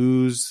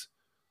lose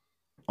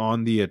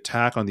on the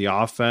attack, on the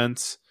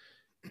offense,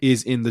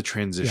 is in the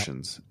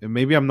transitions. Yeah. And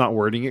maybe I'm not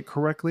wording it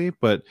correctly,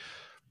 but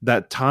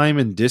that time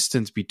and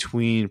distance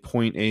between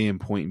point A and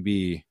point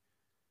B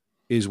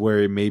is where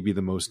it may be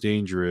the most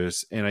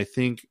dangerous. And I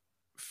think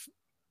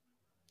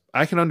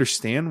I can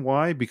understand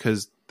why,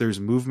 because there's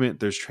movement,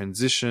 there's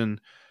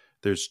transition,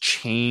 there's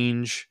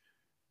change,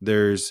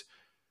 there's,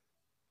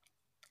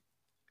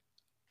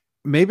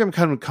 maybe I'm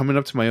kind of coming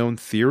up to my own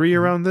theory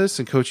around this,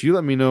 and Coach, you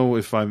let me know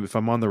if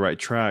I'm on the right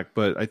track.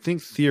 But I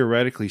think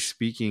theoretically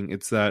speaking,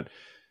 it's that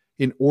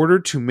in order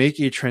to make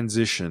a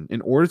transition,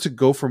 in order to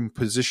go from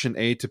position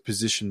A to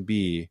position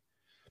B,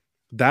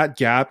 that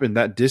gap and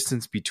that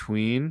distance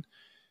between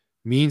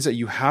means that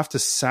you have to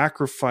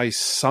sacrifice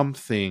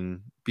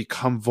something,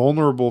 become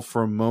vulnerable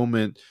for a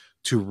moment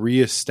to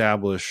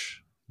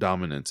reestablish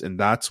dominance. And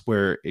that's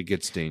where it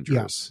gets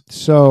dangerous. Yeah.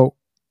 So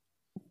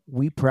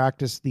we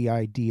practice the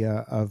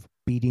idea of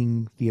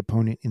beating the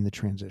opponent in the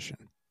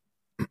transition.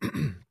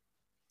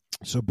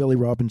 So Billy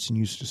Robinson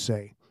used to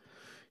say,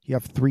 you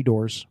have 3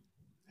 doors,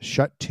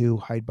 shut 2,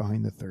 hide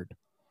behind the 3rd.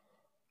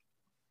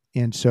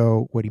 And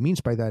so what he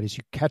means by that is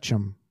you catch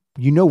them,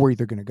 you know where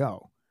they're going to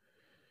go.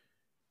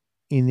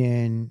 And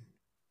then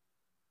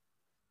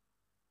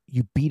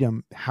you beat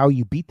them. How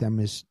you beat them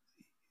is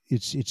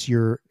it's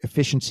your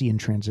efficiency in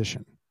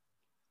transition.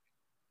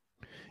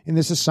 And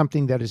this is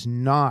something that is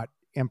not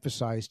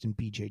emphasized in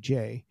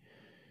BJJ.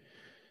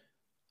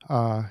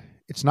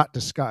 It's not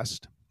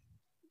discussed.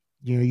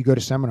 You know, you go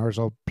to seminars,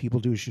 all people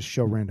do is just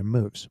show random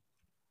moves,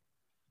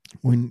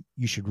 when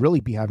you should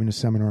really be having a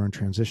seminar on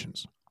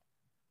transitions.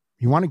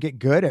 You want to get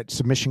good at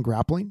submission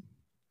grappling.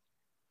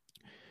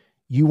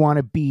 You want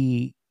to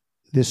be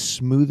the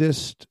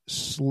smoothest,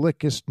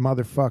 slickest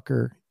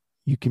motherfucker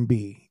you can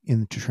be in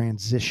the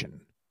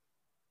transition.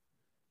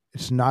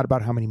 It's not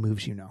about how many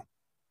moves you know.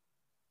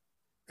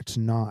 It's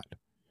not.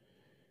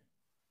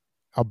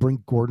 I'll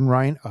bring Gordon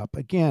Ryan up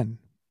again,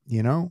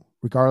 you know,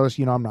 regardless,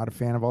 you know, I'm not a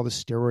fan of all the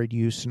steroid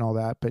use and all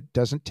that, but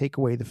doesn't take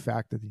away the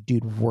fact that the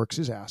dude works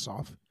his ass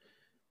off.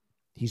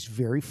 He's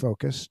very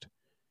focused.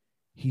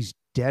 He's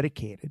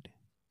dedicated.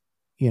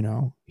 You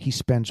know, he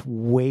spends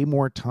way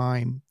more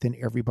time than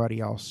everybody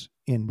else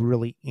in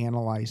really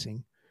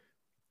analyzing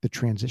the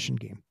transition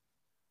game,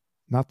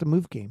 not the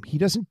move game. He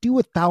doesn't do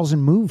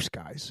 1,000 moves,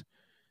 guys.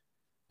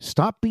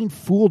 Stop being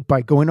fooled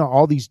by going to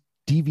all these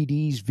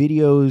DVDs,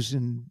 videos,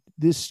 and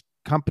this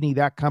company,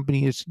 that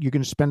company is, you're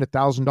going to spend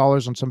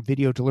 $1,000 on some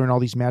video to learn all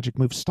these magic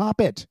moves. Stop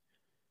it.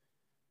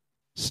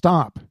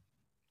 Stop.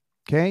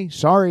 Okay.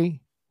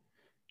 Sorry.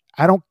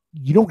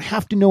 You don't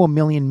have to know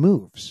 1,000,000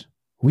 moves.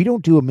 We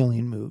don't do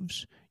 1,000,000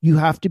 moves. You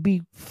have to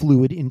be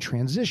fluid in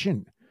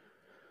transition.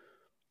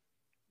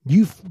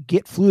 You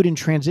get fluid in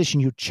transition,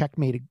 you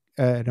checkmate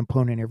an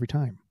opponent every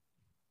time.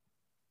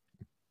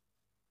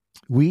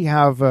 We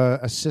have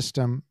a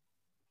system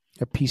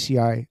at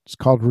PCI. It's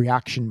called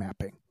reaction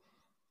mapping.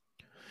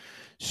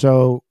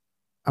 So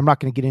I'm not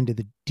going to get into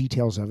the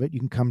details of it. You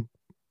can come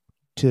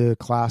to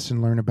class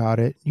and learn about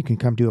it. You can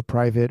come do a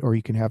private, or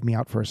you can have me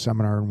out for a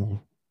seminar and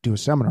we'll do a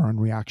seminar on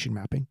reaction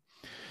mapping.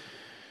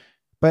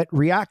 But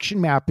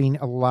reaction mapping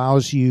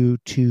allows you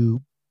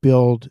to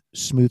build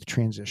smooth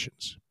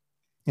transitions,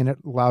 and it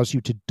allows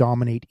you to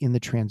dominate in the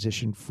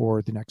transition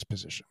for the next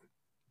position.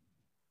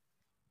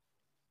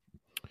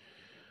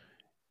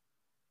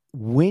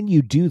 When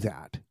you do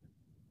that,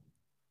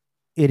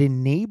 it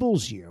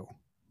enables you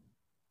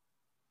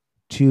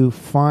to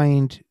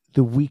find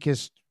the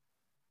weakest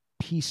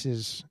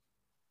pieces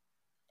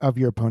of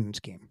your opponent's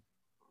game.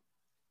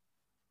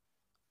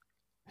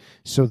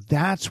 So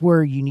that's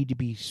where you need to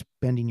be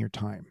spending your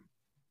time,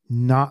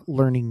 not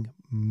learning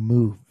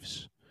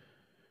moves.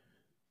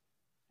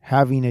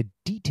 Having a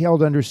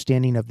detailed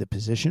understanding of the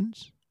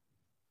positions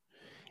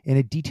and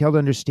a detailed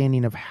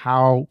understanding of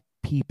how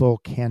people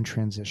can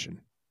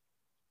transition.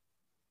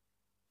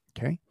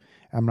 Okay?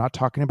 I'm not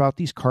talking about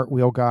these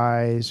cartwheel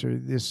guys or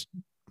this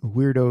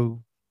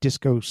weirdo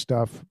disco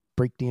stuff,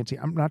 breakdancing.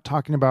 I'm not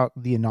talking about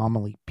the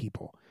anomaly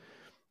people.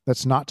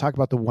 Let's not talk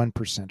about the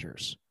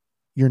 1%ers.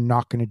 You're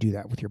not going to do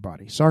that with your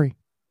body. Sorry.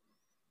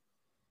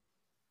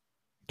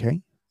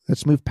 Okay?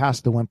 Let's move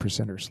past the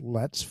 1%ers.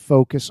 Let's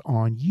focus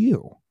on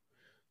you.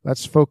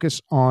 Let's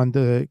focus on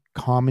the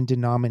common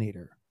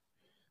denominator.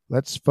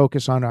 Let's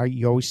focus on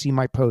you always see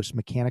my post,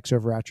 mechanics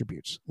over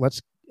attributes.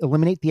 Let's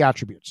eliminate the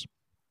attributes.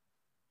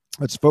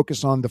 Let's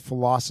focus on the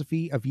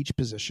philosophy of each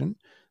position.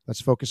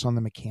 Let's focus on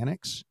the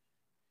mechanics.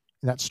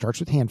 And that starts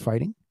with hand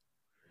fighting.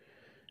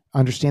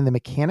 Understand the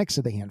mechanics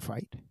of the hand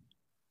fight,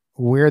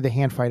 where the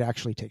hand fight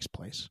actually takes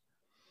place.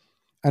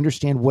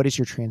 Understand what is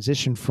your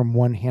transition from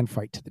one hand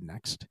fight to the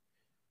next.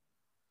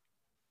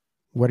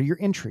 What are your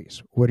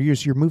entries? What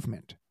is your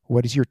movement?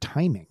 What is your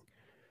timing?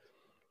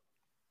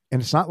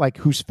 And it's not like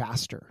who's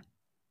faster.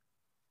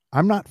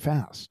 I'm not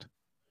fast,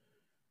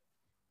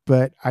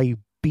 but I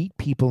beat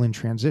people in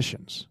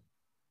transitions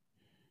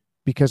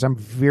because I'm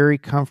very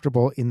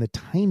comfortable in the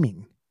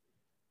timing.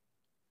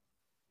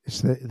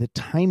 It's the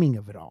timing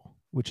of it all,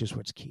 which is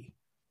what's key.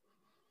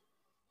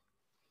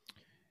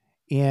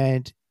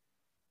 And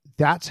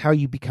that's how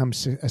you become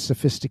a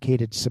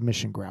sophisticated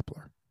submission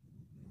grappler.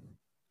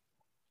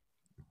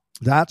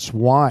 That's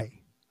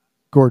why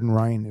Gordon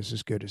Ryan is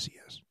as good as he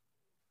is.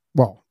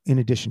 Well, in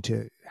addition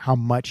to how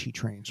much he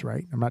trains,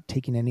 right? I'm not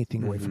taking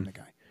anything away from the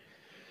guy.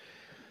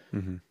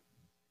 Mm-hmm.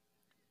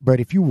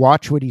 But if you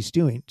watch what he's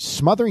doing,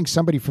 smothering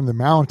somebody from the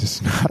mount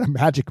is not a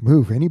magic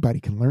move. Anybody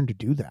can learn to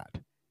do that.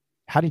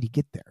 How did he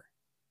get there?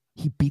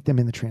 He beat them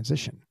in the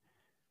transition.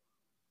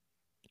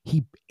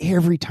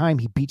 Every time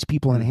he beats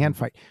people in a hand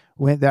fight.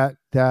 When that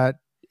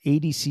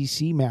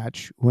ADCC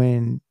match,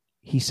 when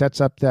he sets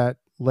up that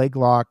leg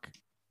lock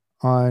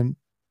on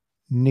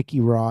Nicky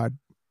Rod,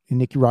 and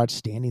Nicky Rod's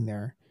standing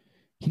there,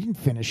 he didn't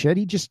finish it.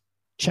 He just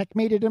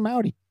checkmated him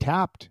out. He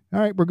tapped. All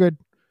right, we're good.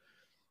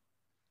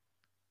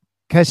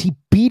 Because he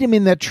beat him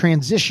in that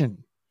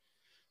transition.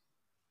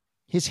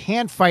 His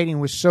hand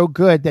fighting was so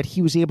good that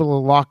he was able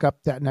to lock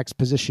up that next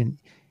position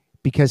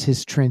because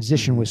his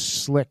transition was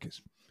slick.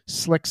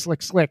 Like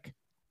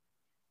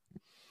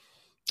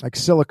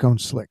silicone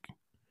slick.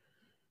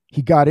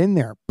 He got in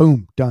there.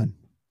 Boom, done.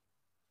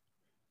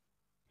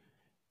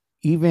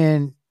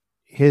 Even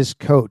his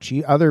coach,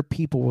 other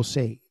people will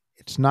say,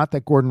 it's not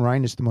that Gordon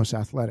Ryan is the most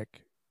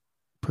athletic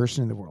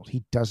person in the world.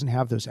 He doesn't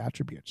have those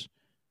attributes.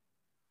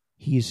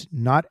 He's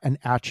not an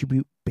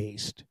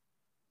attribute-based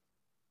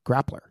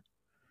grappler.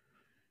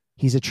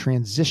 He's a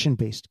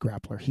transition-based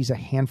grappler. He's a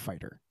hand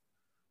fighter.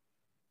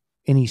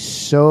 And he's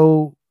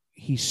so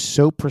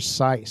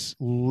precise,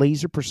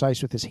 laser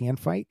precise with his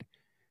hand fight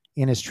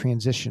and his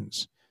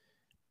transitions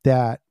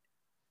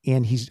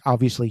and he's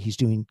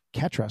doing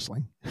catch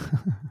wrestling.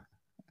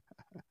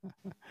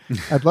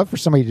 I'd love for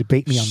somebody to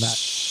debate me on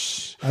that.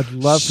 I'd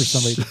love for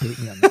somebody to debate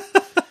me on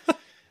that.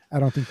 I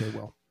don't think they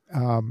will.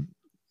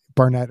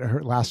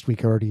 Barnett last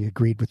week already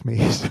agreed with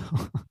me. So.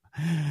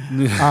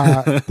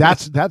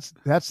 That's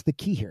the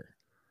key here.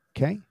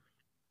 Okay.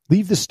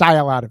 Leave the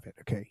style out of it.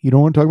 Okay. You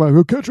don't want to talk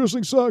about catch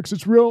wrestling sucks.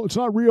 It's real. It's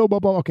not real. Blah,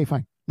 blah. Okay,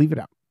 fine. Leave it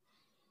out.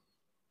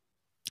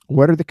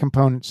 What are the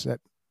components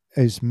that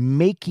is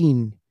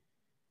making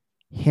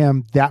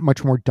him that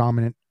much more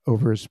dominant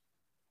over his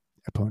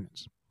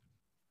opponents?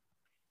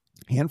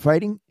 Hand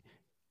fighting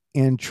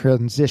and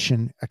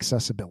transition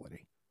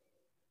accessibility.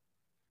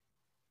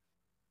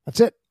 That's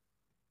it.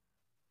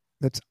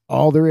 That's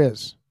all there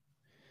is.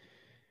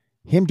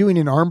 Him doing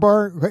an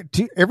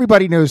armbar,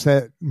 everybody knows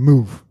that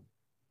move,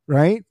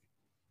 right?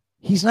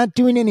 He's not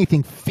doing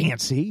anything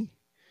fancy.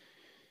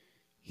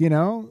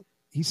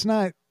 He's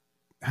not,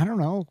 I don't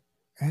know.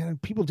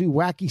 People do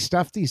wacky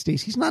stuff these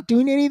days. He's not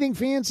doing anything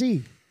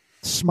fancy.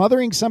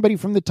 Smothering somebody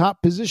from the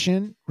top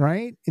position,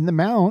 right? In the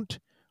mount,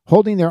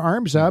 holding their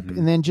arms up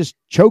and then just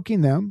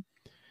choking them.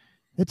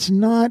 There's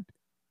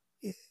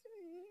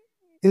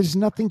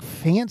nothing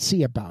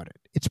fancy about it.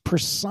 It's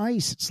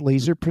precise. It's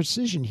laser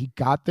precision. He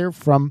got there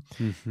from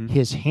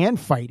his hand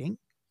fight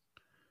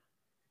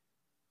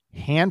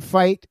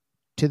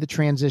to the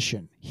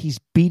transition. He's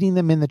beating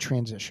them in the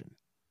transition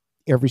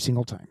every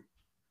single time.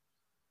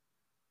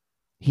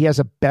 He has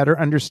a better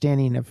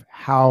understanding of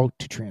how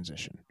to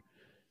transition.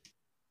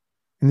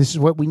 And this is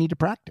what we need to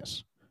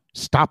practice.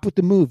 Stop with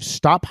the moves.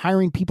 Stop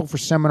hiring people for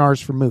seminars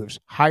for moves.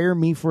 Hire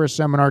me for a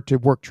seminar to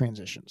work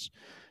transitions.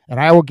 And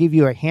I will give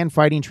you a hand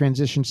fighting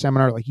transition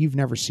seminar like you've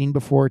never seen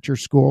before at your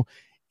school.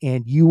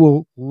 And you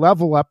will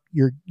level up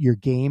your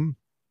game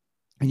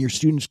and your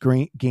students'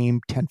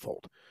 game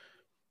tenfold.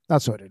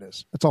 That's what it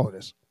is. That's all it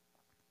is.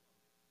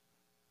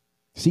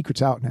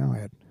 Secret's out now,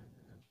 Ed.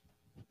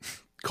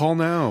 Call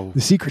now.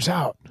 The secret's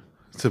out.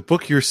 To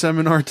book your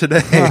seminar today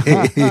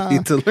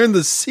to learn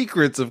the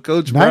secrets of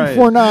Coach Brian.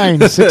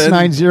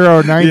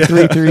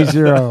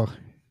 949-690-9330.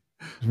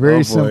 It's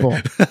very simple.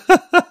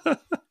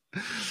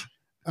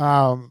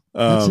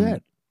 That's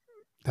it.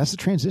 That's the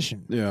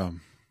transition. Yeah.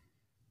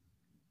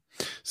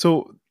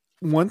 So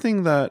one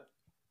thing that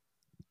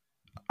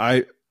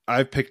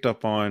I've picked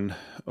up on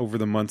over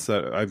the months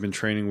that I've been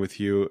training with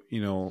you,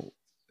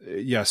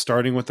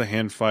 starting with the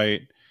hand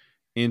fight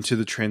into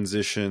the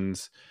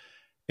transitions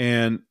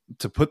and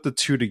to put the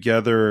two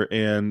together.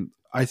 And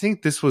I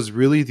think this was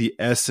really the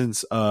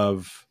essence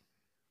of,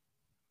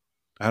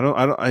 I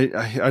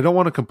don't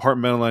want to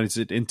compartmentalize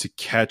it into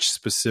catch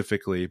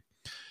specifically,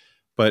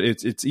 but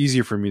it's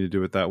easier for me to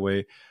do it that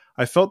way.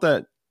 I felt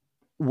that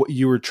what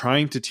you were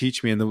trying to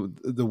teach me, and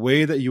the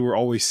way that you were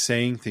always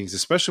saying things,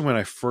 especially when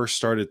I first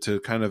started to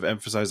kind of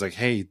emphasize like,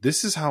 hey,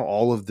 this is how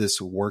all of this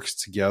works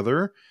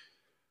together,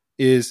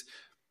 is,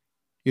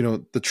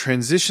 the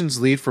transitions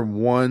lead from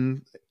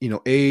one,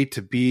 A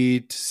to B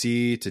to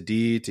C to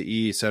D to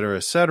E, et cetera,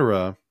 et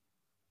cetera.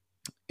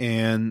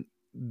 And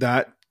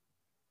that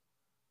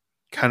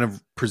kind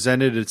of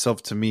presented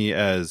itself to me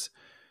as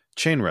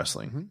chain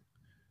wrestling. Mm-hmm.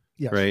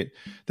 Yes. Right?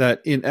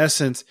 That in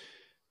essence,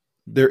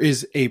 there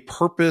is a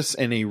purpose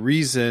and a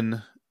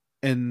reason.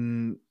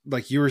 And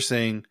like you were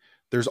saying,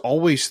 there's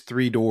always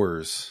 3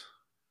 doors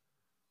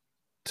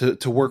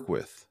to work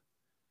with.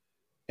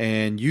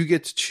 And you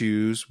get to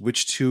choose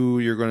which 2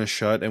 you're going to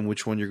shut and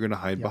which one you're going to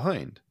hide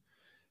behind.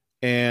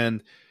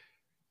 And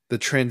the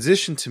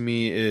transition to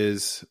me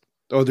is,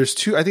 I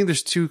think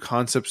there's 2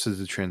 concepts to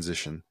the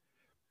transition.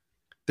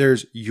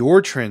 There's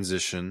your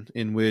transition,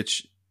 in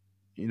which,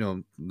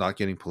 not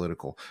getting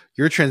political,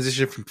 your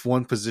transition from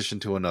one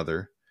position to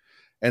another.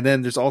 And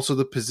then there's also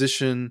the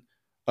position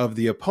of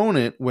the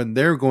opponent when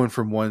they're going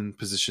from one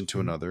position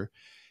to another.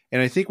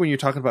 And I think when you're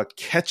talking about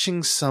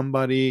catching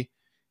somebody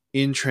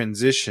in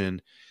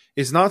transition,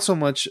 it's not so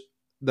much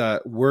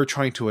that we're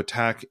trying to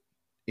attack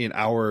in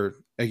our,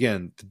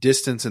 again, the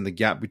distance and the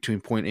gap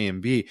between point A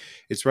and B.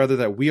 It's rather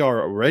that we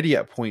are already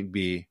at point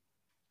B,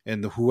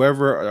 and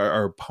whoever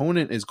our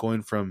opponent is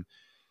going from,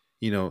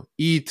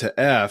 E to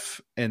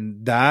F,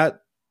 and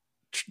that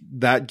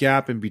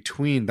gap in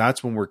between,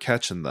 that's when we're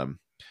catching them.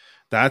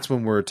 That's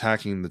when we're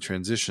attacking the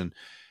transition.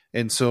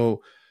 And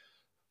so,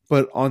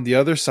 but on the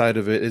other side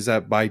of it is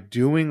that by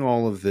doing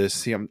all of this,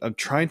 see, I'm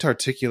trying to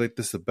articulate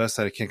this the best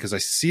that I can, because I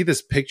see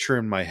this picture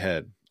in my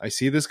head. I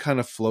see this kind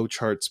of flow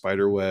chart,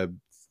 spiderweb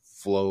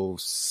flow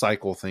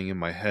cycle thing in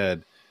my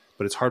head,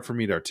 but it's hard for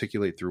me to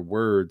articulate through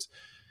words,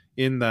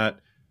 in that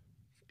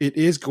it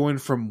is going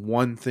from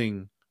one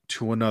thing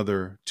to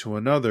another,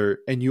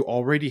 and you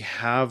already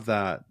have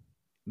that,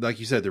 like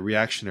you said, the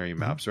reactionary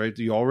maps, right?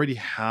 You already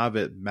have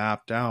it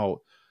mapped out,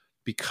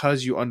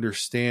 because you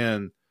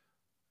understand,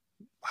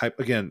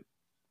 again,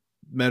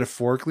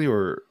 metaphorically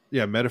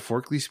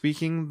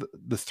speaking,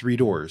 the 3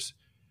 doors.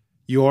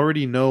 You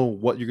already know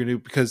what you're going to do,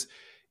 because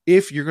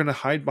if you're going to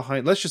hide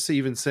behind, let's just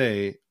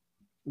say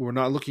we're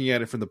not looking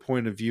at it from the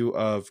point of view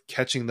of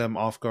catching them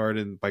off guard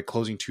and by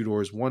closing 2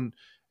 doors, one,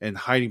 and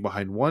hiding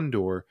behind 1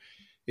 door.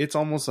 It's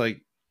almost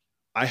like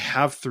I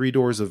have 3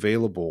 doors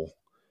available,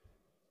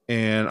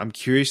 and I'm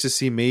curious to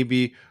see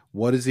maybe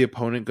what is the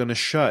opponent going to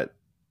shut.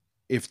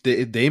 If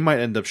they might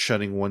end up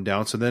shutting one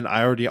down, so then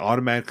I already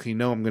automatically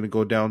know I'm going to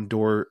go down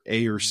door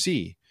A or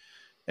C.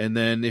 And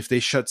then if they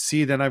shut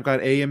C, then I've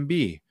got A and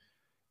B.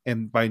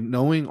 And by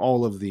knowing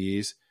all of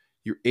these,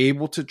 you're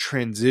able to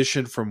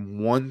transition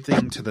from one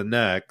thing to the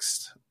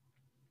next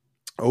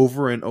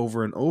over and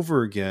over and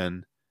over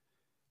again,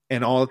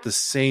 and all at the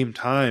same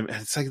time.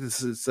 And it's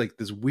like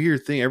this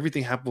weird thing.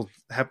 Everything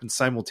happens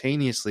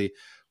simultaneously,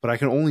 but I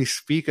can only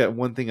speak at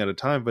one thing at a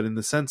time. But in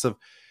the sense of,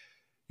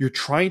 you're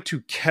trying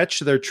to catch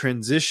their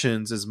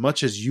transitions as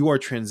much as you are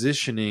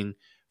transitioning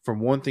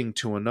from one thing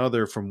to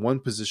another, from one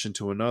position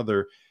to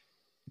another,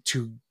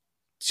 to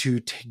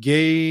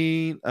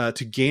gain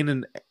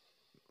an,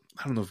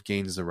 I don't know if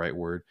gain is the right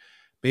word,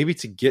 maybe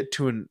to get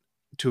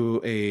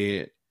to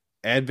a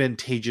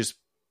advantageous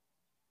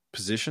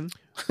position.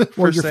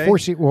 Well, you're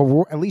forcing.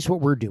 Well, at least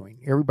what we're doing.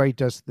 Everybody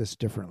does this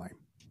differently.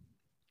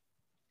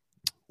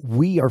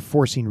 We are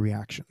forcing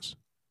reactions.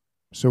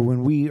 So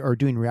when we are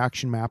doing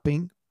reaction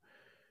mapping,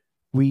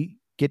 we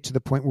get to the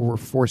point where we're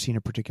forcing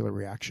a particular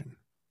reaction.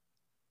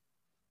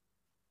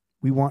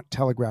 We want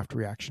telegraphed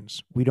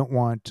reactions. We don't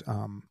want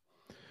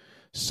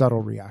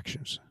subtle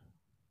reactions.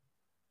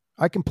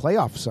 I can play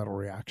off subtle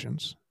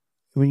reactions.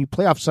 When you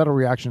play off subtle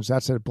reactions,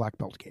 that's a black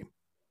belt game.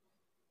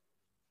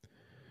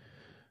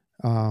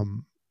 I'll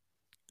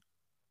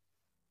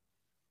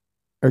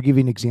give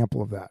you an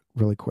example of that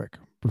really quick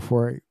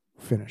before I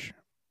finish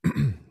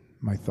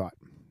my thought,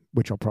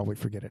 which I'll probably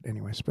forget it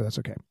anyways, but that's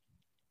okay.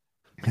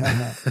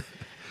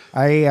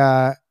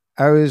 I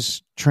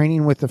was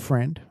training with a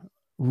friend,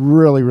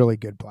 really, really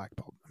good black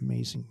belt,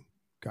 amazing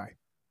guy.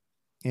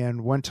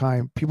 And one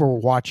time people were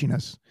watching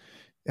us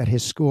at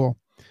his school,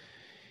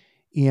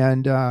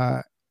 and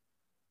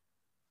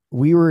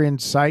we were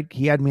inside.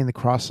 He had me in the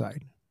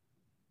cross-side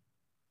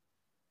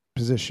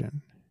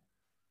position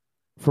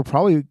for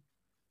probably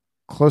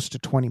close to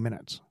 20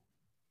 minutes.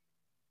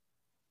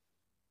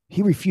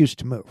 He refused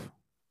to move.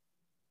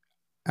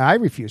 I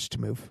refused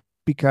to move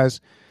because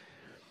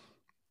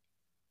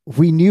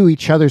we knew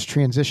each other's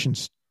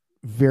transitions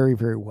very,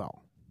 very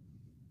well.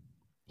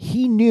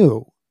 He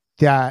knew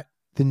that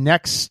the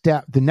next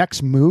step, the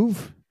next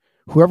move,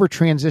 whoever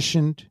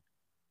transitioned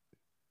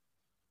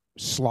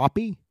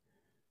sloppy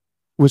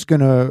was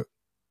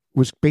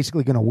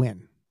basically going to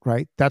win,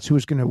 right? That's who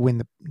was going to win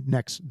the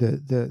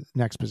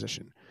next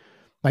position.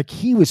 Like,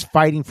 he was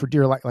fighting for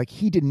dear life. Like,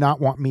 he did not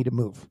want me to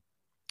move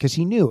because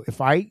he knew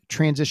if I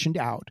transitioned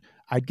out,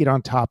 I'd get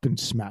on top and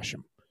smash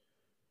him.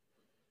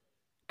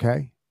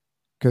 Okay.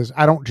 because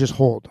I don't just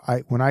hold.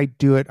 When I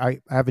do it,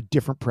 I have a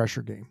different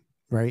pressure game,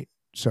 right?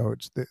 So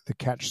it's the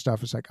catch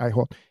stuff is like I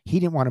hold. He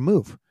didn't want to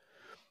move.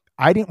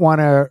 I didn't want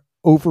to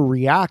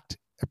overreact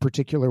a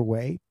particular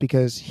way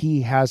because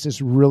he has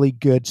this really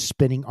good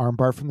spinning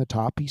armbar from the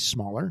top. He's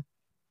smaller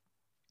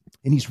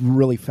and he's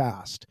really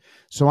fast.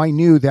 So I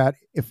knew that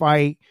if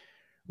I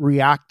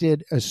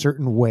reacted a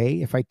certain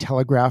way, if I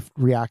telegraphed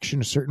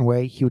reaction a certain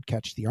way, he would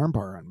catch the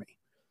armbar on me.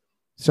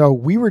 So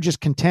we were just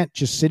content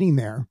just sitting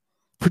there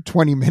for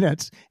 20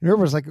 minutes. And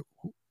everyone's like,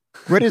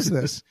 what is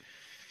this?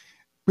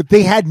 But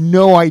they had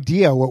no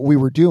idea what we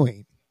were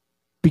doing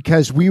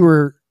because we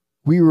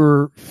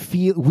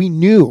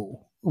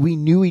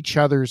knew each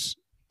other's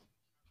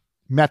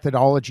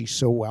methodology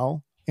so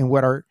well and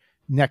what our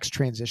next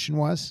transition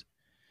was,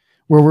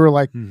 where we were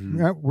like,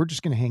 we're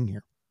just going to hang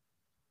here.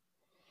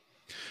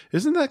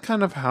 Isn't that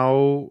kind of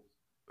how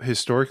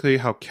historically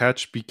how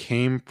catch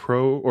became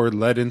pro or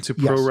led into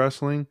pro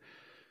wrestling?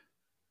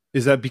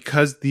 Is that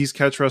because these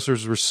catch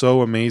wrestlers were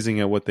so amazing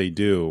at what they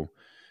do?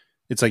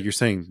 It's like you're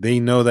saying,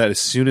 they know that as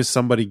soon as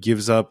somebody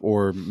gives up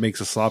or makes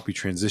a sloppy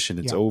transition,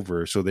 it's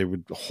over. So they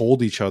would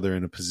hold each other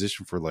in a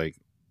position for like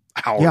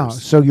hours. Yeah.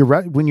 So you're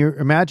right. When you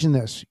imagine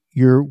this,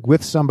 you're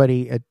with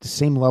somebody at the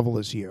same level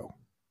as you.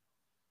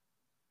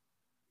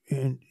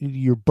 And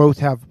you both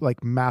have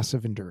like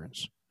massive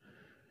endurance.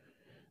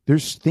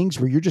 There's things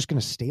where you're just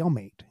going to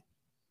stalemate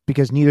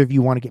because neither of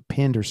you want to get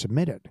pinned or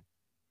submitted.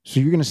 So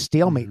you're going to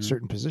stalemate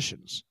certain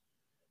positions.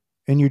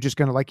 And you're just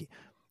going to like,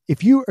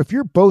 if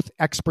you're both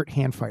expert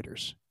hand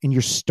fighters and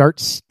you start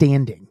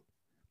standing,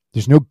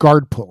 there's no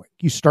guard pulling.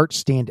 You start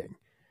standing.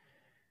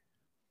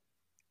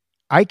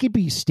 I could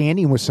be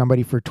standing with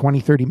somebody for 20,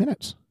 30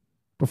 minutes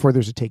before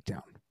there's a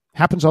takedown.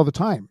 Happens all the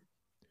time.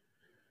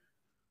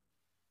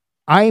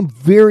 I'm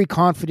very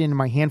confident in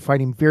my hand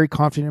fighting, very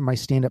confident in my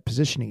stand-up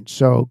positioning.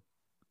 So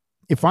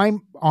if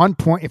I'm on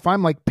point, if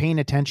I'm like paying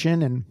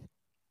attention and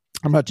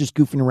I'm not just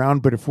goofing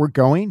around, but if we're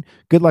going,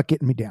 good luck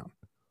getting me down.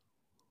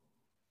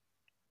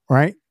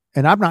 Right?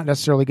 And I'm not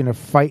necessarily going to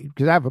fight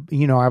because I have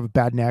a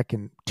bad neck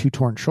and 2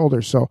 torn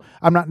shoulders. So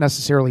I'm not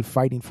necessarily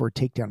fighting for a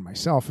takedown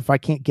myself. If I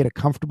can't get a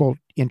comfortable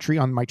entry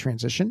on my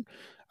transition,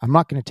 I'm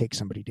not going to take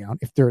somebody down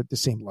if they're at the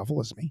same level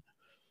as me.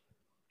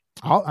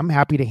 I'm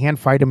happy to hand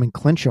fight them and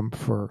clinch them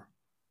for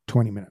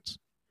 20 minutes.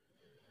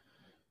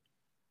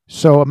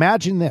 So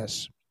imagine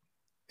this.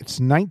 It's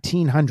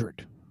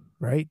 1900,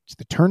 right? It's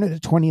the turn of the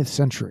 20th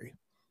century.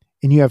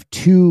 And you have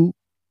 2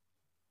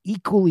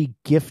 equally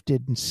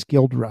gifted and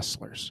skilled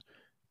wrestlers.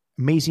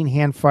 Amazing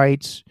hand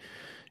fights.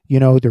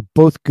 They're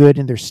both good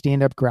in their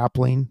stand-up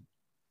grappling.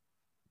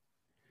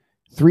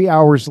 3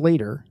 hours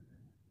later,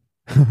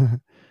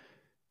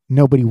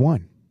 nobody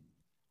won.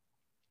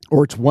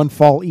 Or it's 1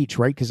 fall each,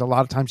 right? Because a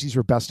lot of times these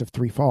are best of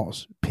 3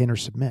 falls, pin or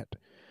submit.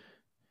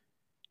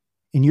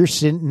 And you're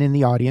sitting in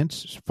the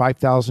audience,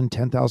 5,000,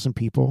 10,000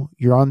 people.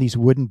 You're on these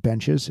wooden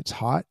benches. It's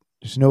hot.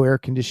 There's no air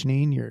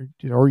conditioning.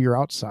 You're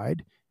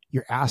outside.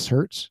 Your ass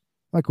hurts.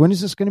 Like, when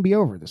is this going to be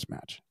over, this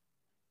match?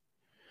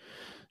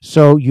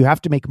 So you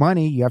have to make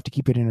money. You have to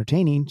keep it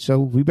entertaining.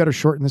 So we better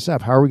shorten this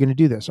up. How are we going to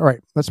do this? All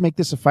right, let's make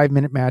this a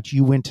 5-minute match.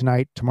 You win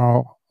tonight.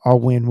 Tomorrow I'll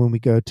win when we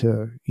go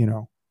to,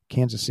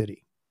 Kansas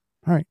City.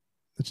 All right,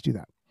 let's do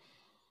that.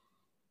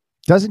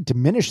 Doesn't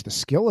diminish the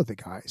skill of the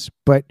guys,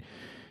 but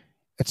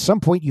at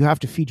some point you have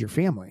to feed your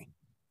family.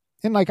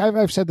 And like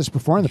I've said this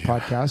before in the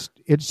podcast,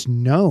 it's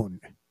known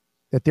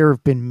that there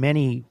have been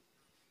many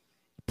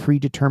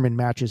predetermined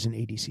matches in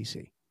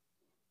ADCC.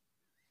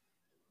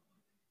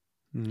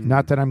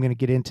 Not that I'm going to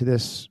get into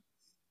this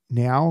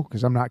now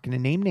because I'm not going to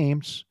name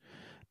names,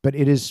 but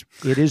it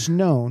is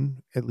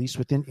known, at least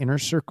within inner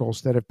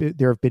circles, that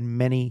there have been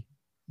many,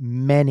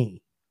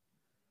 many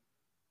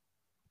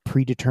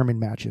predetermined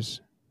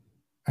matches.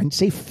 I didn't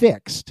say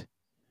fixed,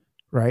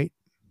 right?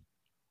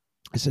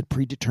 I said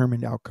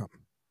predetermined outcome,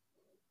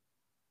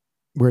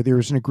 where there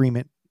was an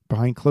agreement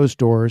behind closed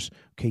doors.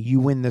 Okay, you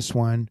win this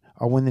one.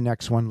 I'll win the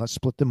next one. Let's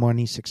split the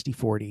money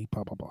 60-40,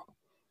 blah, blah, blah.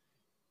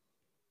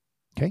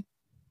 Okay?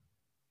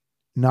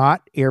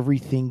 Not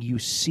everything you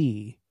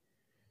see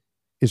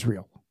is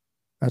real.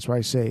 That's why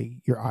I say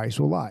your eyes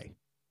will lie.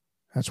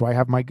 That's why I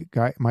have my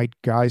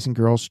guys and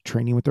girls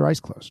training with their eyes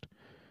closed.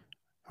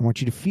 I want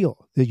you to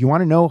feel. You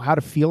want to know how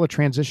to feel a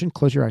transition?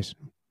 Close your eyes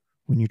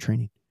when you're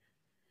training.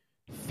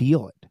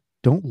 Feel it.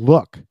 Don't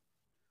look.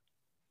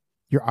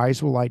 Your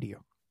eyes will lie to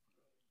you.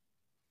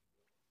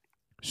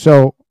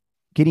 So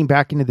getting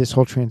back into this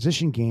whole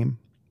transition game,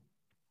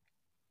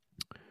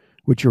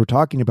 which you were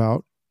talking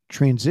about,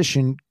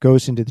 transition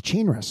goes into the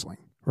chain wrestling,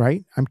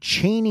 right? I'm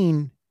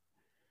chaining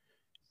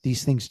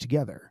these things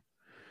together.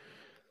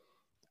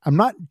 I'm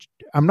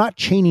not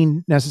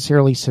chaining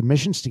necessarily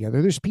submissions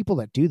together. There's people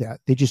that do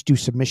that. They just do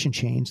submission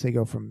chains. They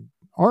go from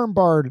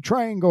armbar to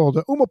triangle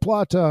to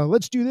omoplata.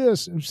 Let's do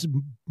this. It's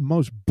the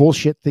most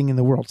bullshit thing in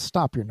the world.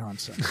 Stop your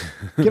nonsense.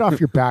 Get off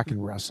your back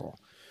and wrestle.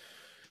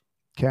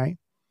 Okay?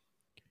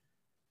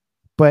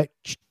 But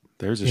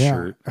there's a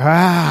shirt.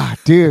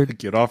 Dude.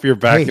 Get off your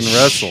back and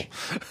wrestle.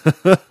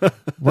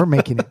 We're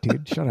making it,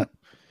 dude. Shut up.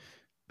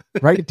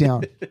 Write it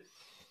down.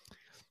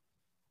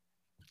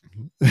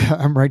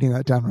 I'm writing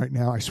that down right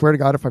now. I swear to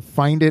God, if I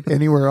find it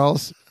anywhere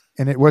else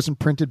and it wasn't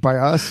printed by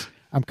us,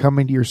 I'm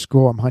coming to your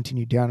school. I'm hunting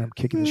you down. I'm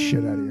kicking the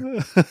shit out of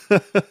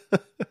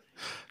you.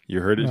 You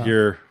heard it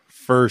here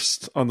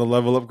first on the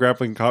Level Up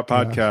Grappling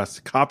podcast. Yes.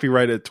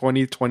 Copyrighted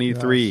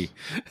 2023.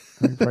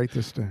 Yes. Write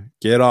this down.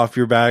 Get off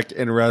your back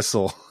and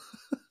wrestle.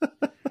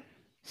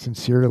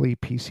 Sincerely,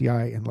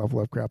 PCI and Level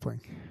Up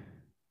Grappling.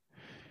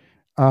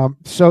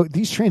 So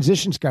these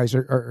transitions, guys,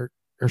 are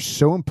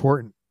so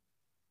important.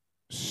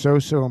 So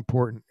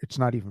important. It's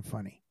not even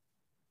funny.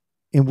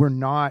 And we're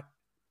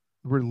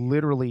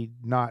literally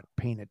not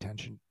paying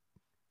attention.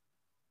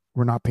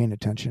 We're not paying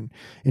attention.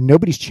 And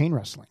nobody's chain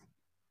wrestling.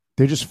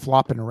 They're just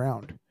flopping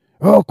around.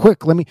 Oh,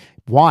 quick,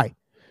 why?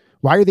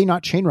 Why are they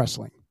not chain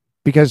wrestling?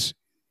 Because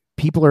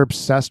people are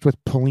obsessed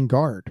with pulling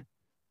guard.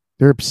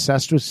 They're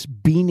obsessed with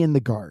being in the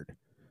guard.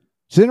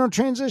 So they don't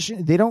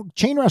transition. They don't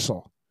chain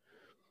wrestle.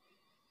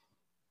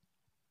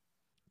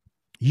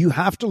 You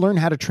have to learn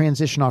how to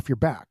transition off your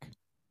back.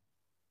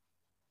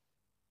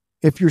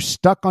 If you're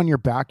stuck on your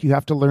back, you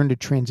have to learn to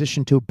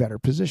transition to a better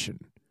position.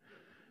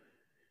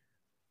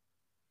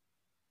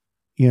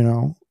 You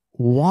know,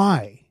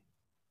 why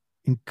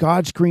in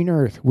God's green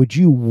earth would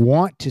you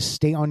want to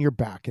stay on your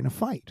back in a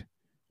fight?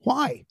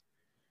 Why?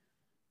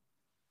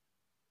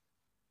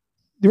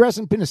 There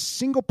hasn't been a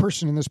single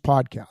person in this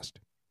podcast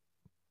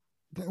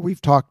that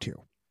we've talked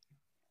to,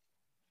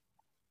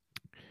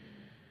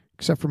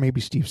 except for maybe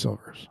Steve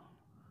Silvers.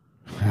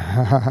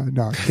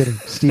 No, I'm kidding.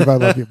 Steve, I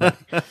love you, buddy.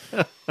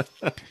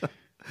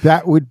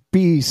 That would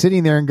be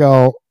sitting there and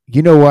go,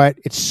 you know what?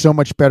 It's so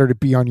much better to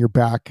be on your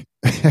back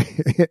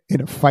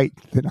in a fight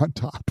than on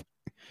top.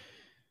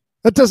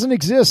 That doesn't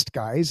exist,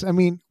 guys. I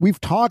mean, we've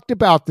talked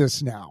about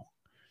this now.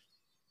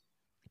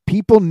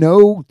 People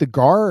know the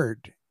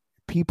guard.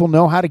 People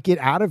know how to get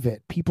out of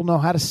it. People know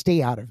how to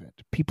stay out of it.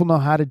 People know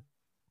how to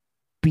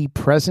be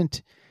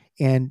present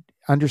and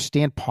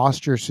understand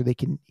posture so they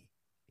can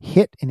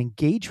hit and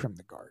engage from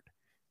the guard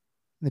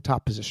in the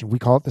top position. We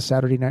call it the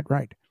Saturday Night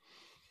Ride.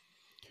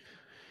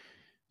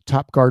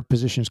 Top guard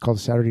position is called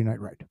the Saturday Night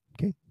Ride.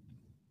 Okay.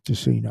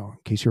 Just so you know, in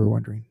case you were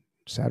wondering,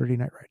 Saturday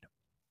Night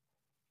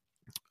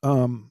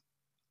Ride.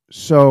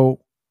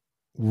 So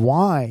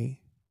why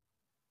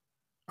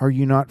are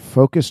you not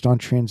focused on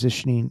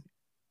transitioning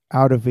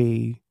out of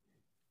a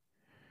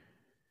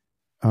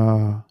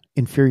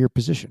inferior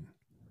position?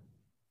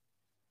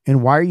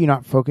 And why are you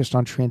not focused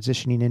on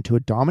transitioning into a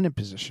dominant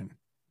position?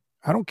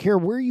 I don't care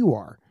where you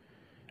are.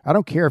 I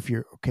don't care if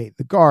you're,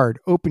 the guard,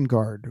 open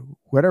guard,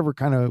 whatever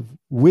kind of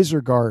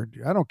wizard guard.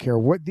 I don't care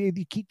what they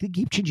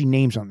keep changing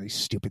names on these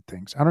stupid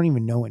things. I don't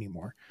even know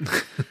anymore.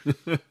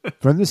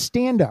 From the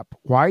stand up,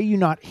 why are you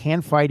not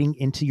hand fighting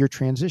into your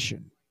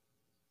transition?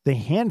 The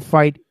hand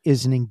fight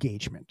is an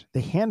engagement.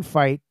 The hand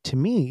fight, to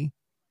me,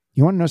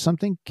 you want to know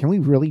something? Can we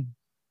really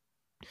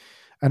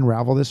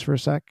unravel this for a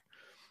sec?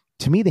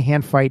 To me, the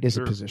hand fight is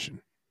a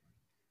position.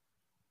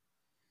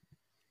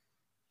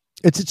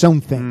 It's its own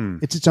thing.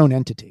 It's its own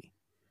entity.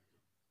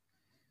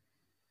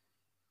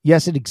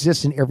 Yes, it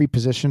exists in every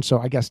position, so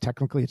I guess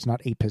technically it's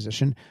not a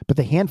position, but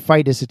the hand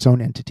fight is its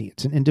own entity.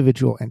 It's an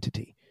individual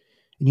entity,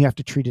 and you have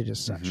to treat it as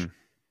such.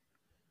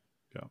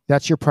 Mm-hmm. Yeah.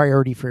 That's your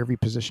priority for every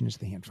position is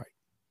the hand fight.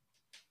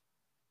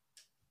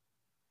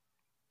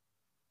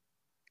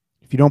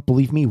 If you don't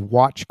believe me,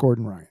 watch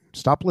Gordon Ryan.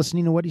 Stop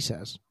listening to what he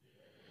says.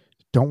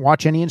 Don't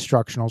watch any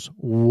instructionals.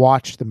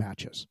 Watch the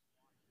matches.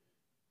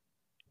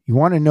 You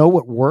want to know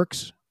what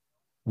works?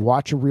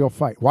 Watch a real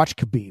fight. Watch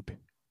Khabib.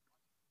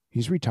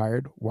 He's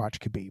retired.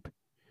 Watch Khabib.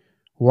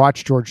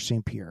 Watch George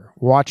St. Pierre.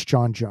 Watch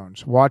John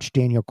Jones. Watch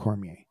Daniel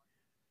Cormier.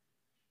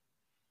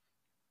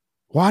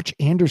 Watch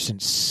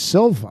Anderson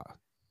Silva.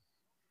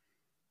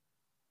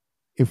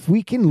 If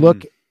we can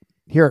look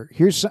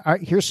here's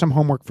some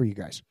homework for you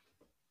guys.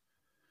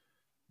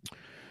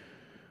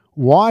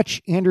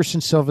 Watch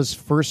Anderson Silva's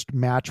first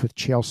match with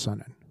Chael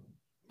Sonnen,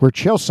 where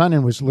Chael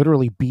Sonnen was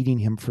literally beating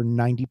him for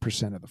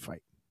 90% of the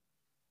fight.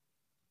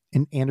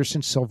 And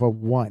Anderson Silva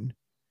won,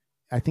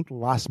 I think, the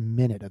last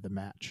minute of the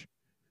match.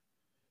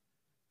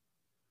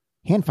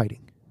 Hand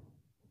fighting.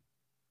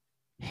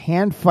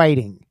 Hand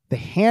fighting. The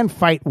hand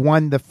fight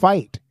won the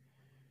fight.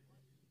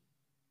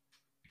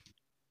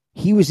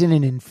 He was in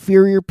an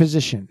inferior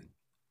position.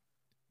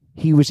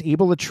 He was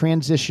able to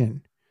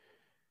transition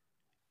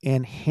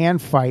and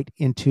hand fight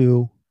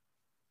into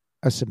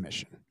a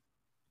submission.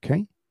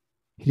 Okay?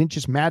 He didn't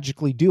just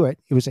magically do it.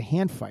 It was a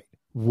hand fight.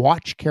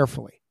 Watch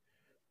carefully.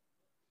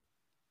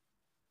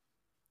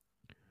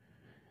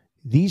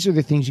 These are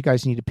the things you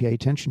guys need to pay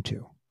attention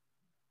to.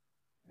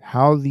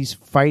 How these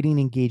fighting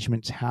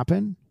engagements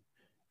happen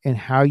and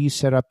how you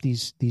set up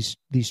these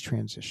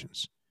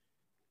transitions.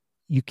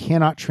 You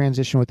cannot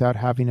transition without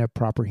having a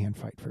proper hand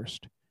fight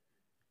first.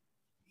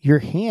 Your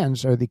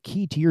hands are the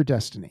key to your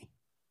destiny.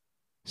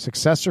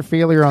 Success or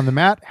failure on the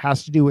mat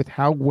has to do with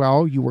how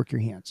well you work your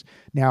hands.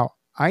 Now,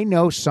 I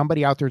know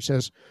somebody out there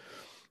says,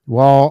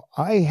 well,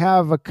 I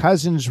have a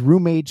cousin's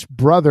roommate's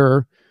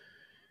brother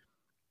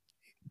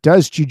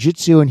does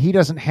jiu-jitsu and he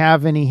doesn't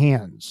have any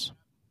hands.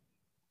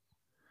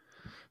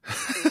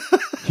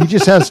 He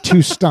just has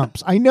 2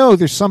 stumps. I know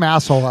there's some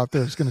asshole out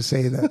there that's going to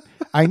say that.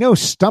 I know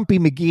Stumpy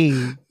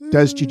McGee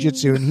does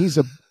jiu-jitsu and he's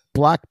a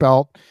black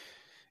belt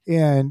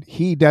and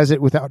he does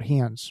it without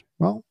hands.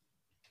 Well,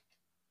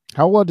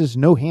 how well does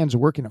no hands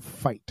work in a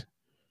fight?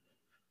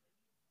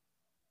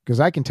 Because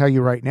I can tell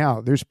you right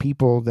now, there's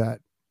people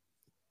that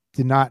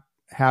did not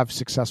have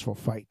successful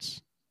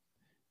fights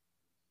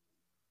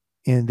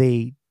and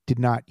they did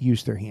not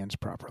use their hands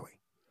properly.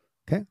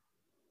 Okay.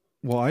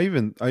 Well, I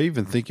even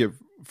think it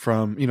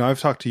from, I've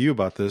talked to you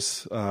about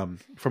this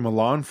from a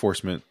law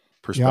enforcement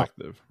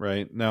perspective,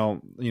 right?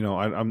 Now,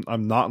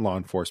 I'm not law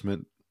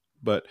enforcement,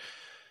 but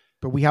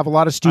we have a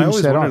lot of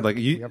students that are.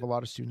 We have a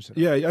lot of students that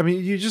are. I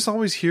mean, you just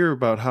always hear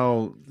about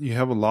how you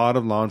have a lot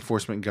of law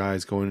enforcement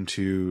guys going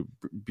into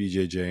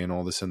BJJ and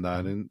all this and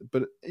that,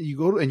 but you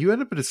go to, and you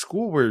end up at a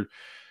school where,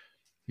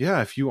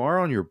 if you are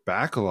on your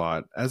back a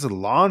lot as a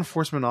law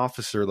enforcement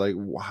officer, like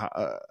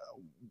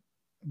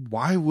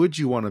why would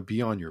you want to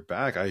be on your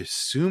back? I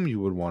assume you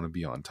would want to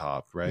be on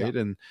top, right?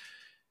 Yeah. And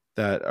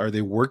that, are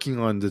they working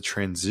on the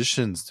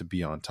transitions to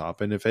be on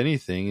top? And if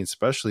anything,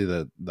 especially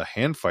the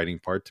hand fighting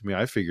part, to me,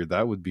 I figured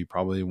that would be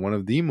probably one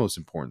of the most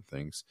important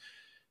things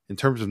in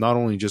terms of not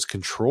only just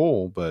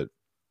control, but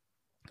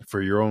for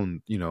your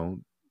own,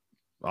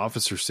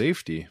 officer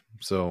safety.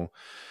 So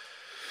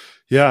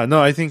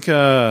I think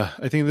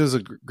this is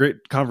a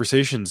great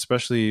conversation,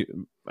 especially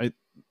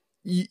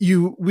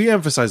we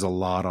emphasize a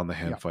lot on the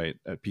hand fight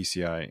at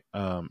PCI.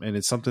 And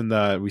it's something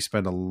that we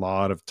spend a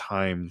lot of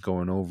time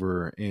going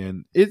over,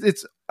 and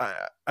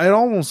I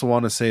almost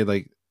want to say,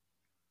 like,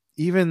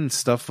 even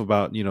stuff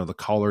about, the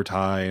collar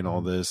tie and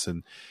all this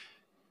and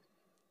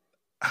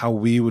how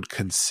we would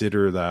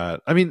consider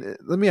that. I mean,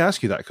 let me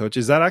ask you that, Coach,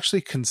 is that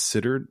actually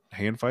considered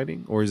hand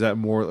fighting, or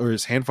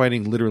is hand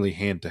fighting literally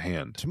hand to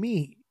hand? To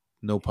me,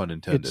 no pun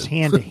intended. It's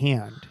hand to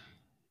hand.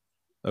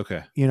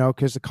 Okay.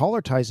 Because the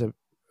collar tie is a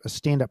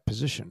stand-up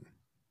position.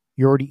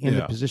 You're already in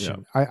the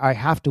position. Yeah. I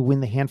have to win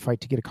the hand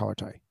fight to get a collar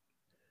tie.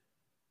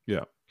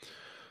 Yeah.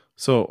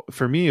 So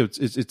for me,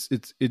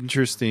 it's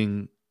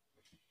interesting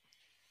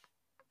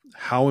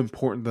how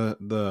important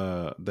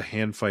the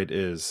hand fight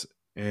is,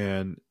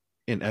 and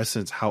in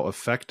essence, how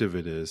effective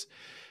it is.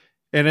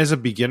 And as a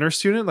beginner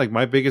student, like,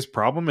 my biggest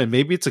problem, and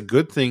maybe it's a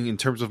good thing in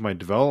terms of my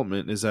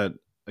development, is that,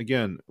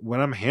 again, when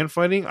I'm hand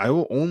fighting, I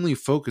will only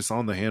focus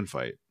on the hand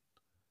fight.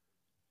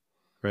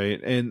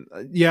 Right. And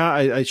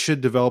I should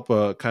develop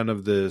a kind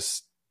of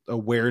this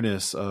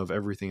awareness of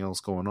everything else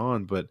going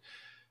on. But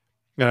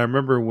I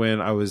remember when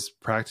I was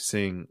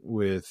practicing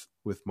with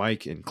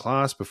Mike in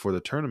class before the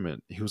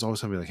tournament, he was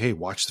always telling me, like, hey,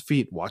 watch the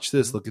feet, watch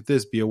this, look at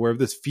this, be aware of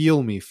this,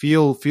 feel me,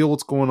 feel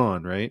what's going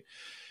on. Right.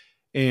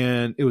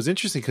 And it was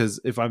interesting because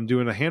if I'm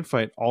doing a hand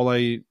fight, all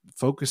I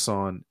focus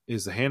on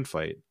is the hand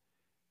fight.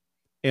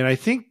 And I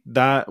think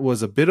that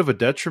was a bit of a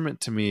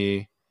detriment to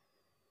me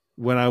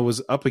when I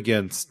was up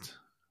against,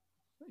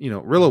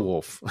 Rilla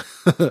Wolf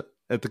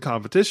at the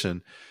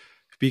competition,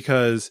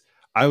 because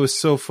I was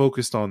so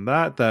focused on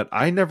that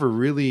I never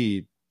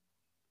really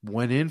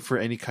went in for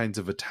any kinds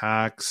of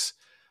attacks.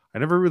 I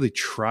never really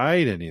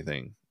tried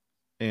anything.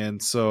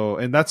 And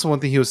that's the one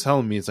thing he was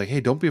telling me. It's like,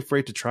 hey, don't be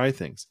afraid to try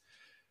things.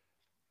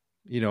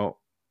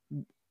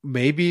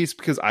 Maybe it's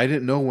because I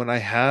didn't know when I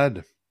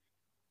had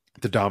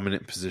the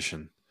dominant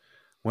position,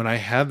 when I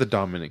had the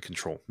dominant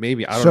control.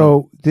 Maybe, I don't know.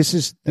 So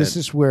this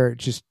is where it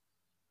just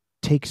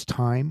takes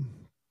time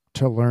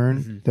to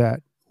learn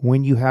that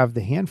when you have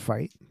the hand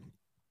fight,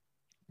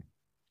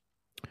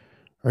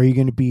 are you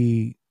going to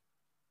be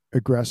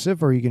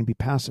aggressive or are you going to be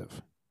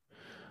passive?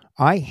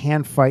 I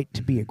hand fight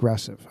to be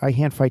aggressive. I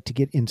hand fight to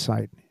get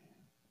inside.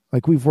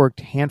 Like, we've worked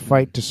hand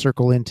fight to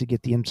circle in to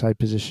get the inside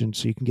position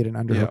so you can get an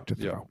underhook to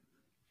throw.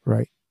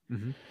 Right?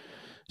 Mm-hmm.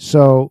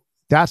 So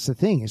that's the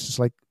thing. It's just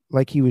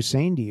like he was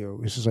saying to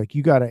you, it's just like,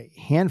 you got to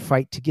hand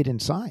fight to get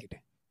inside.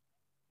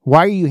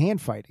 Why are you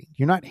hand fighting?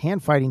 You're not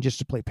hand fighting just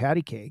to play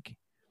patty cake.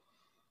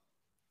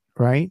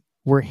 Right?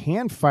 We're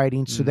hand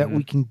fighting so that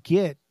we can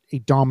get a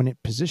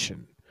dominant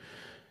position.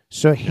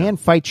 So hand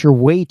fight your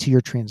way to your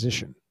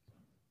transition.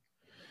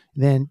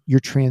 Then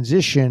your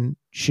transition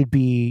should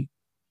be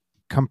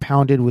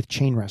compounded with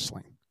chain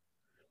wrestling.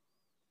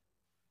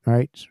 All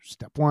right? So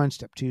step 1,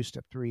 step 2,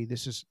 step 3.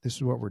 This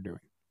is what we're doing.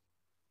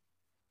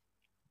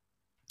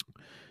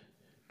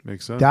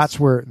 Makes sense. That's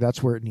where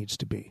it needs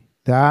to be.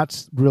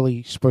 That's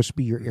really supposed to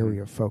be your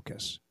area of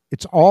focus.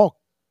 It's all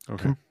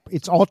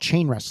it's all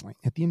chain wrestling.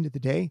 At the end of the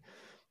day,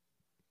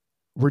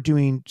 we're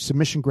doing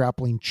submission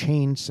grappling,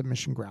 chain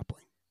submission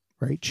grappling,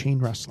 right? Chain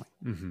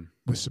wrestling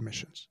with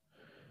submissions.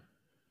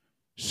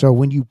 So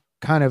when you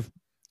kind of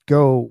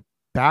go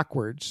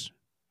backwards,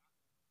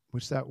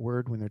 what's that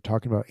word when they're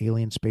talking about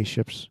alien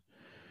spaceships?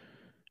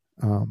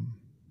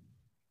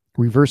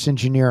 Reverse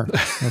engineer.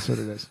 That's what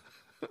it is.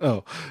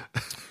 Oh.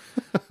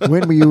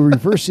 When we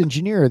reverse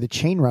engineer the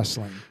chain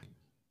wrestling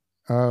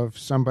of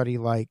somebody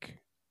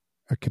like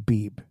a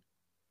Khabib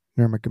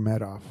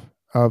Nurmagomedov,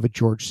 of a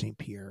George St.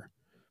 Pierre,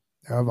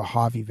 of a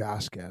Javi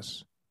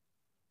Vasquez,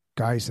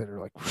 guys that are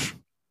like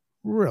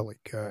really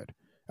good.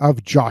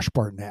 Of Josh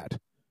Barnett,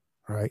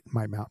 right?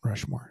 My Mount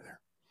Rushmore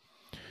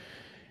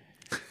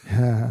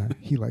there.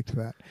 He liked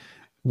that.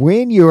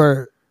 When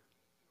you're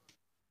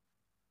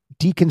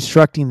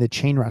deconstructing the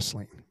chain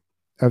wrestling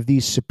of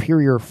these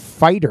superior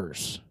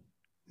fighters,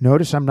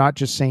 notice I'm not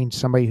just saying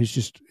somebody who's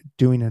just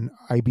doing an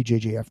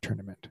IBJJF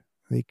tournament.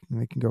 They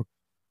can go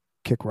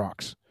kick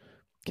rocks.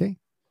 Okay.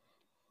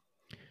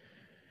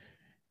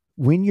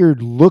 When you're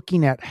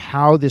looking at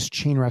how this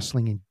chain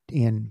wrestling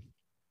in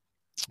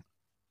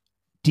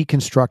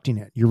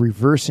deconstructing it, you're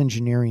reverse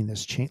engineering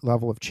this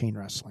level of chain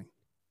wrestling.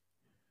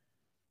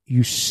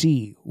 You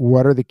see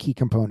what are the key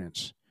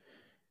components,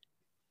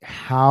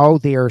 how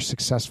they are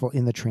successful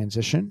in the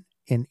transition,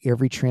 and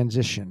every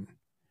transition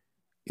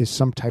is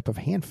some type of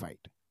hand fight.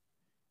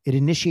 It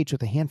initiates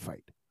with a hand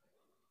fight.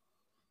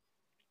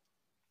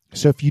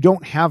 So if you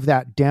don't have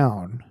that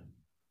down,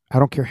 I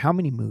don't care how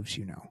many moves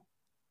you know.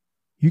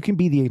 You can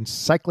be the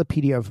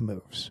encyclopedia of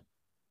moves.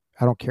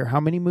 I don't care how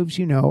many moves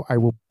you know. I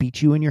will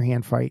beat you in your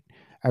hand fight.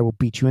 I will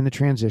beat you in the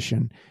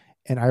transition,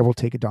 and I will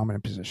take a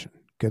dominant position.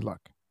 Good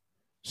luck.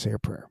 Say a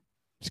prayer.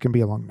 It's going to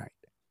be a long night.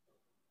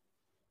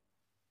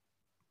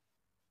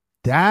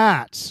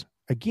 That's,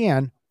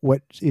 again,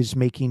 what is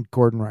making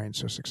Gordon Ryan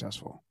so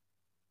successful.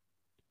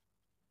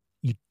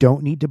 You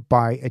don't need to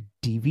buy a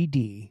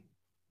DVD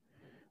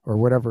or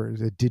whatever,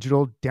 the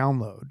digital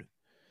download,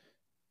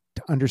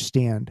 to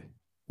understand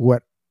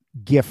what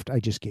gift I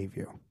just gave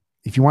you.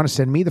 If you want to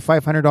send me the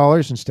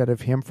 $500 instead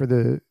of him for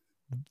the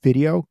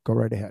video, go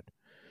right ahead.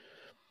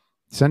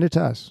 Send it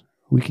to us.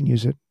 We can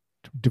use it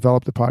to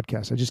develop the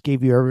podcast.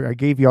 I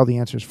gave you all the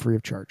answers free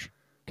of charge.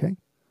 Okay?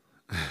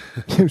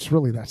 It was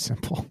really that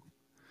simple.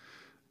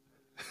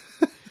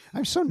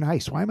 I'm so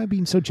nice. Why am I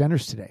being so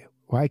generous today?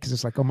 Why? Because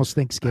it's like almost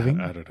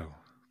Thanksgiving. I don't know.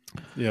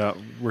 Yeah,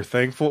 we're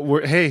thankful.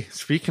 Hey,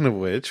 speaking of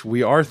which,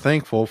 we are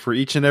thankful for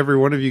each and every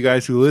one of you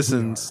guys who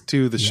listens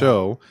to the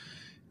show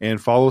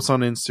and follow us on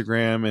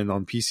Instagram and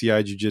on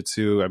PCI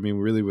Jiu-Jitsu. I mean,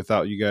 really,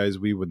 without you guys,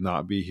 we would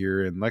not be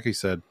here. And like I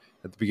said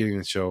at the beginning of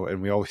the show, and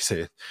we always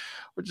say it,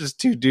 we're just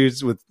two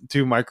dudes with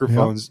two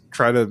microphones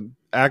try to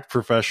act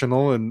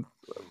professional.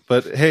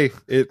 But hey,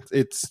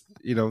 it's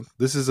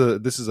this is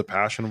a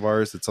passion of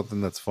ours. It's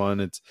something that's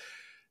fun. It's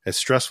as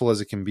stressful as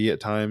it can be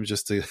at times,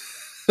 just to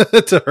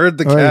to herd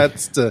the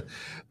cats,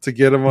 to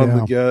get them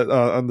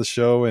on the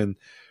show. And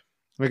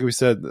like we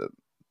said,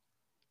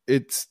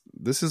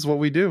 this is what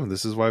we do.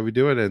 This is why we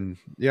do it. And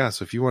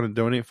so if you want to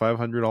donate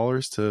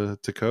 $500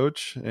 to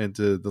Coach and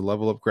to the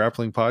Level Up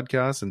Grappling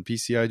Podcast and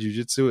PCI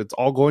Jiu-Jitsu, it's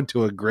all going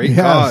to a great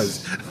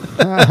cause.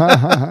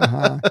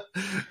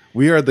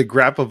 We are the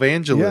Grap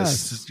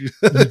Evangelists. Yes.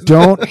 You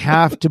don't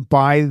have to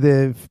buy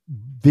the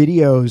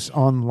videos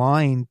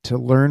online to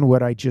learn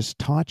what I just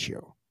taught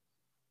you.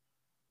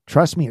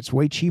 Trust me, it's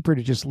way cheaper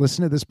to just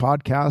listen to this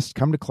podcast,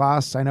 come to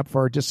class, sign up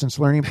for our distance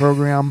learning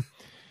program.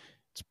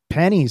 It's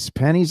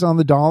pennies on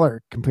the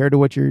dollar compared to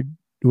what you're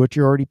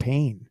already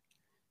paying.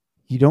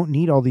 You don't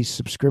need all these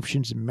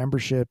subscriptions and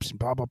memberships and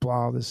blah, blah,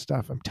 blah, all this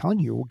stuff. I'm telling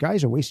you,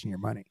 guys are wasting your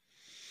money.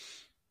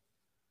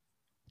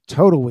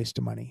 Total waste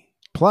of money.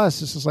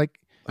 Plus, this is like,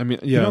 I mean,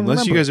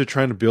 unless you guys are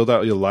trying to build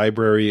out your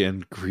library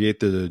and create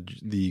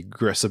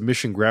the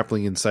Submission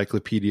Grappling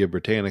Encyclopedia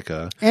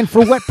Britannica. And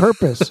for what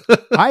purpose?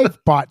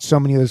 I've bought so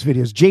many of those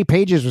videos. Jay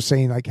Pages was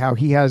saying like how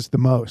he has the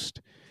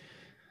most.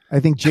 I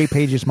think Jay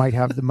Pages might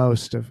have the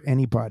most of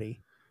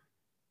anybody.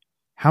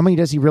 How many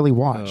does he really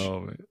watch?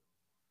 Oh,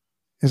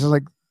 it's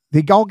like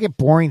they all get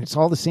boring. It's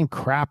all the same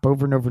crap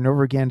over and over and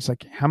over again. It's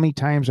like, how many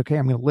times? Okay,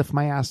 I'm going to lift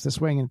my ass this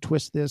way. I'm going to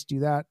twist this,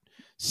 do that.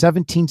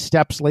 17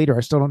 steps later,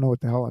 I still don't know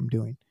what the hell I'm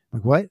doing.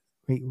 Like, what?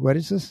 Wait, what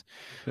is this?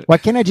 Why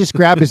can't I just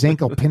grab his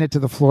ankle, pin it to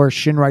the floor,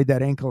 shin ride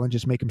that ankle, and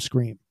just make him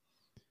scream?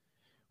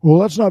 Well,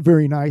 that's not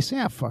very nice.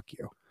 Yeah, fuck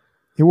you.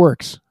 It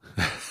works.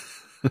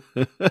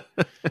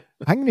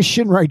 I'm going to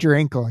shin ride your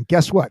ankle, and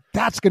guess what?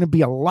 That's going to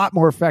be a lot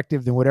more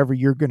effective than whatever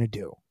you're going to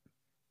do.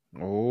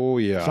 Oh,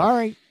 yeah.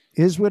 Sorry.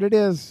 Is what it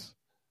is.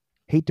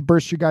 Hate to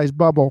burst your guys'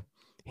 bubble.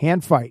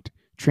 Hand fight,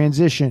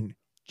 transition,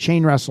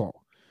 chain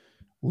wrestle.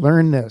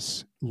 Learn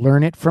this.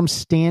 Learn it from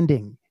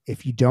standing.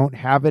 If you don't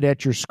have it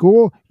at your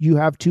school, you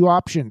have two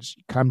options.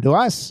 Come to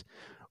us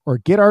or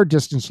get our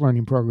distance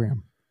learning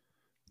program.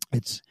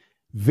 It's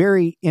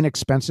very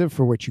inexpensive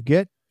for what you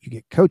get. You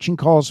get coaching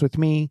calls with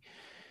me,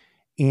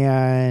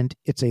 and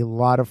it's a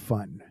lot of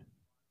fun.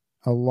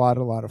 A lot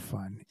of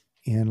fun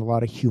and a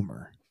lot of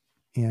humor.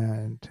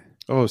 And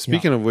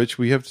speaking of which,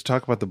 we have to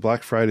talk about the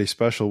Black Friday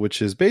special,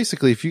 which is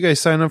basically if you guys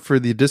sign up for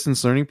the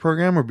distance learning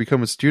program or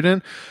become a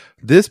student,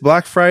 this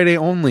Black Friday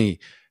only,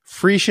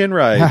 free shin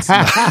rides.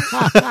 I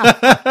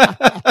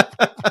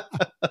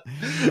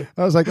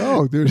was like,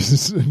 oh, there's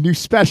this new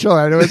special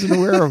I wasn't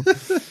aware of.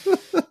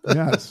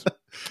 Yes.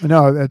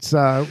 No, that's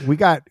we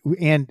got,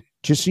 and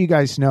just so you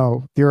guys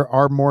know,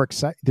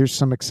 there's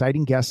some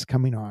exciting guests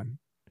coming on.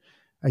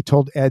 I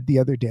told Ed the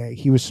other day,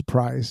 he was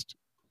surprised.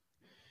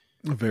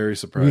 Very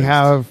surprised. We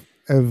have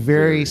a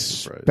very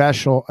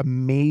special,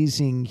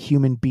 amazing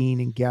human being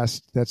and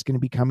guest that's going to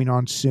be coming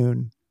on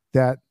soon.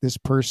 that this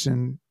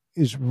person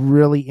is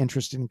really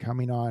interested in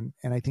coming on,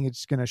 and I think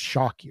it's going to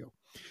shock you.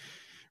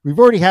 We've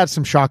already had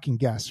some shocking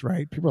guests,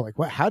 right? People are like,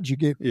 "What? How'd you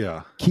get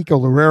Kiko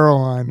Loureiro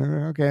on?"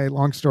 Okay,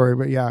 long story,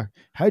 but yeah,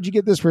 how'd you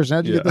get this person?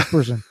 How'd you get this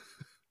person?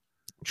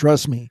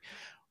 Trust me,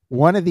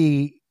 one of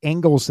the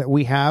angles that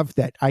we have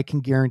that I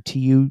can guarantee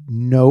you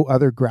no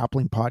other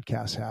grappling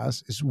podcast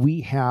has is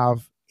we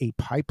have a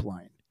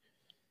pipeline,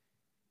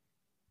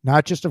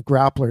 not just of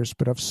grapplers,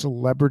 but of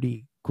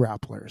celebrity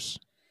grapplers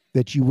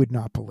that you would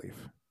not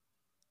believe.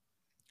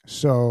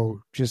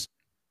 So just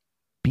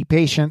be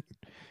patient.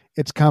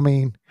 It's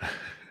coming.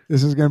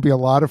 This is going to be a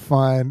lot of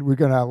fun. We're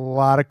going to have a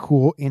lot of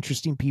cool,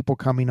 interesting people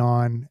coming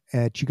on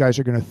that you guys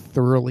are going to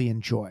thoroughly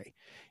enjoy.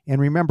 And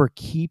remember,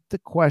 keep the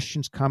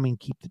questions coming.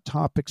 Keep the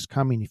topics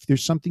coming. If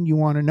there's something you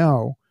want to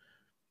know,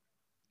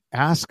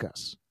 ask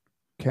us.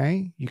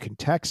 Okay? You can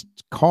text,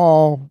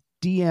 call,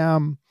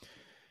 DM.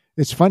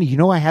 It's funny.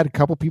 I had a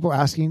couple people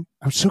asking,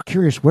 I'm so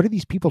curious, what are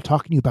these people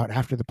talking to you about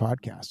after the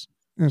podcast?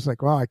 And it's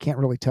like, well, I can't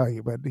really tell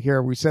you, but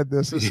here we said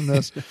this, and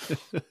this.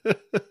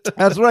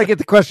 That's what I get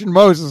the question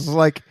most. Is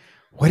like,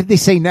 what did they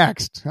say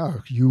next?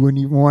 Oh, you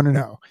wouldn't even want to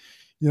know.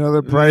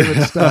 The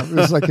private stuff.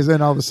 It's like, because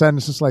then all of a sudden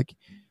it's just like,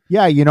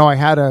 yeah, I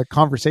had a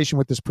conversation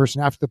with this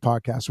person after the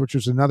podcast, which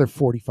was another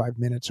 45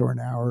 minutes or an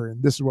hour.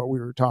 And this is what we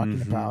were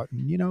talking about.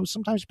 And,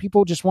 sometimes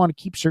people just want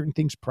to keep certain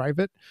things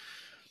private.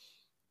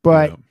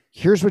 But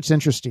here's what's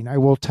interesting. I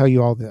will tell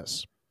you all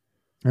this,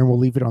 and we'll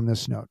leave it on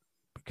this note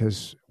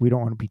because we don't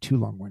want to be too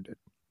long-winded.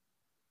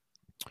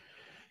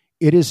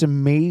 It is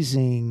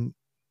amazing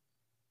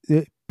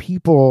that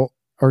people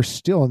are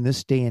still in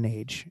this day and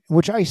age,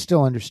 which I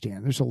still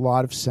understand. There's a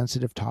lot of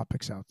sensitive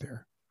topics out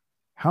there.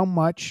 How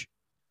much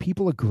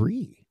people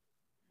agree.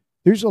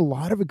 There's a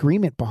lot of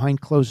agreement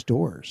behind closed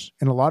doors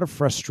and a lot of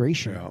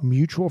frustration,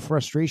 mutual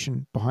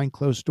frustration behind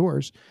closed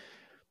doors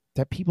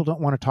that people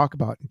don't want to talk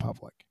about in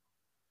public.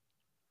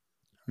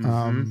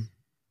 I'll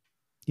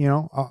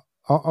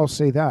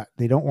say that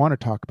they don't want to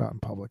talk about in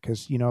public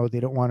because, they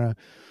don't want to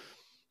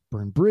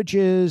burn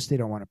bridges. They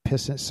don't want to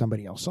piss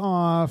somebody else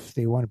off.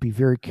 They want to be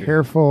very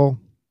careful.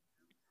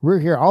 We're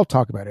here. I'll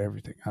talk about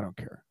everything. I don't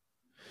care.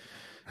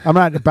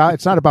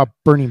 It's not about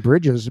burning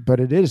bridges, but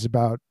it is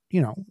about,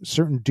 a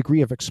certain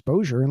degree of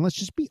exposure. And let's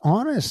just be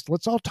honest.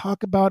 Let's all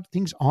talk about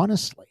things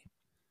honestly.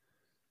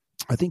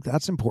 I think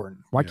that's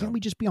important. Why can't we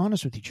just be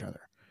honest with each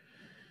other?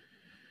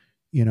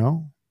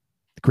 The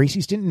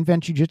Gracies didn't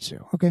invent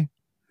jiu-jitsu. Okay.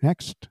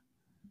 Next.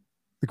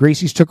 The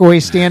Gracies took away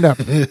stand-up.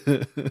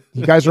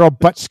 You guys are all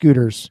butt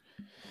scooters.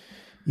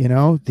 They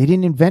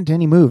didn't invent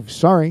any moves.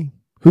 Sorry.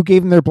 Who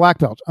gave them their black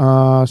belt?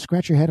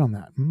 Scratch your head on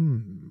that.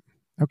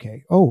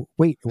 Okay. Oh,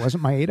 wait. It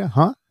wasn't Maeda?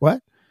 Huh?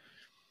 What?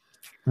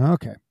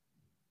 Okay.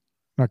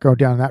 Not going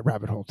down that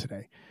rabbit hole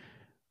today.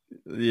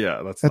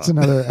 Yeah, that's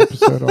another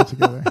episode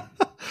altogether.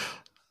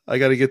 I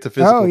got to get to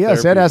physical therapy. Oh,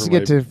 yes. Ed has to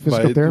get to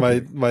physical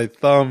therapy. My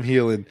thumb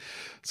healing.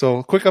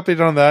 So quick update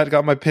on that.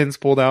 Got my pins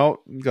pulled out.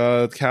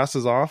 The cast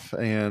is off,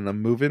 and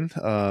I'm moving.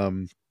 I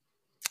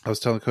was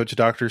telling Coach, a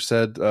doctor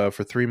said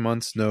for 3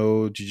 months,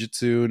 no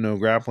jiu-jitsu, no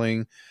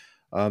grappling.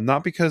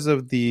 Not because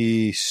of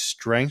the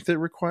strength it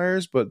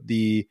requires, but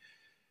the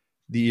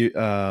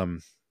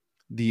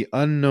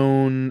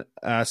unknown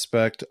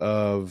aspect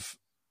of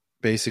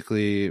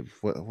basically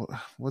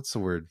what's the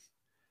word?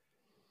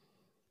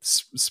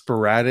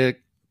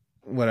 Sporadic,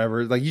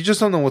 whatever. Like you just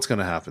don't know what's going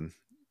to happen.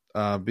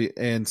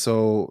 And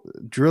so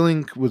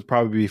drilling would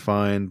probably be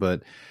fine,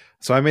 but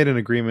so I made an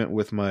agreement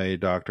with my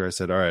doctor. I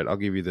said, all right, I'll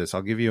give you this.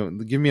 Give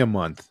me a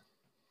month.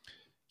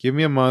 Give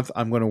me a month.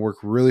 I'm going to work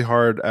really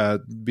hard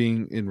at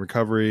being in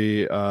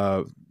recovery,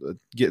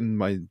 getting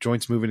my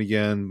joints moving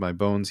again, my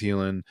bones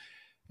healing,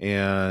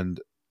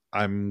 and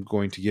I'm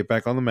going to get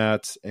back on the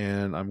mats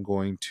and I'm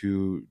going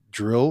to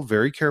drill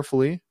very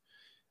carefully.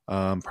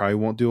 Probably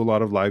won't do a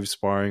lot of live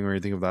sparring or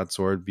anything of that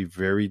sort. Be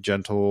very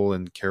gentle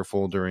and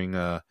careful during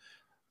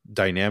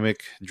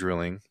dynamic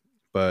drilling,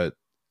 but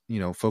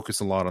focus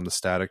a lot on the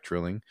static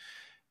drilling.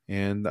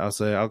 And I'll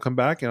say, I'll come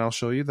back and I'll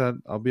show you that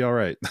I'll be all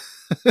right.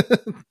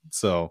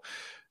 So,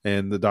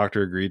 and the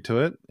doctor agreed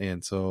to it.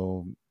 And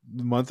so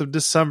the month of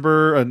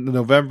December,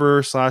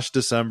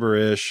 November/December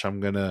ish,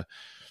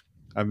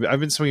 I've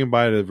been swinging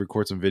by to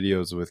record some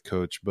videos with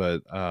Coach,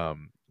 but,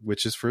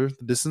 which is for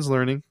distance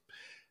learning.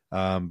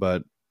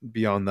 But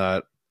beyond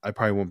that, I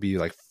probably won't be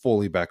like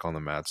fully back on the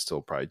mats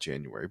till probably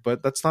January,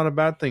 but that's not a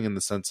bad thing in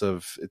the sense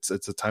of it's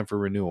a time for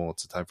renewal.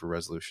 It's a time for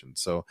resolution.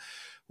 So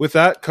with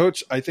that,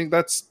 Coach, I think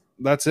that's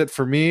it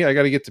for me. I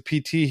got to get to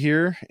PT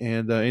here.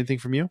 And anything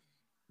from you?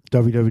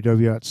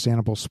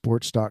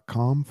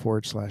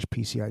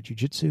 www.saniblesports.com/PCI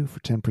Jiu-Jitsu for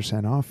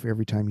 10% off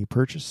every time you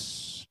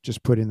purchase.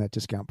 Just put in that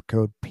discount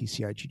code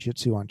PCI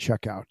Jiu-Jitsu on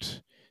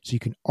checkout. So you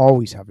can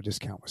always have a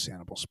discount with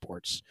Sanibel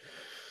Sports.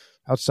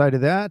 Outside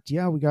of that,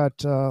 we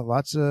got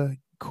lots of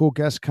cool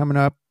guests coming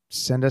up.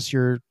 Send us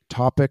your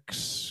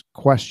topics,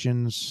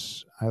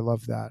 questions. I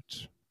love that.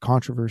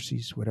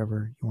 Controversies,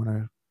 whatever you want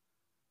to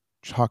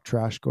talk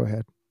trash, go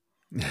ahead.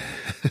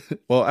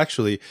 Well,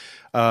 actually,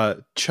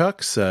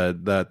 Chuck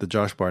said that the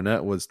Josh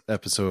Barnett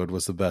episode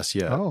was the best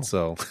yet. Oh.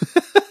 So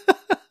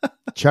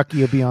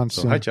Chucky will be on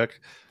soon. Hi, Chuck.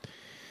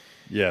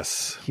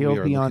 Yes,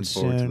 He'll be on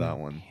forward soon. to that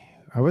one.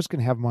 I was going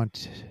to have him on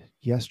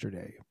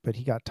yesterday, but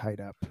he got tied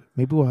up.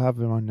 Maybe we'll have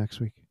him on next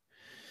week.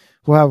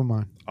 We'll have him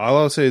on. All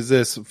I'll say is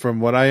this: from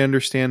what I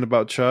understand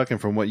about Chuck,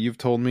 and from what you've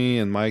told me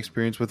and my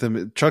experience with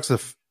him, Chuck's a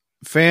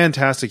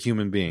fantastic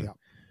human being. Yeah.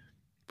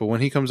 But when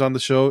he comes on the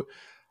show,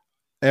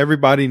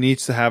 everybody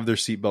needs to have their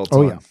seatbelts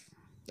on. Yeah.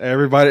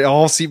 Everybody,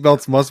 all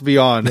seatbelts must be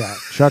on. Yeah,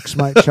 Chuck's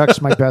my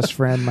best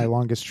friend, my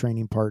longest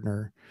training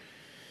partner.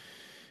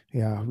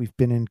 Yeah, we've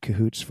been in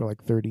cahoots for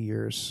like 30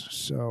 years.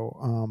 So,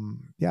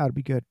 yeah, it'll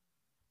be good.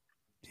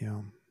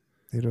 Yeah,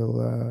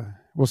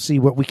 we'll see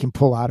what we can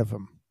pull out of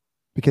him.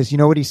 Because you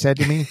know what he said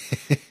to me?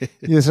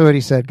 This is what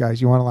he said,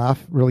 guys. You want to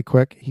laugh really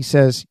quick? He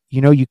says,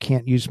 you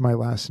can't use my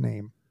last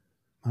name.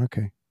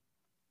 Okay.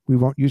 We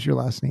won't use your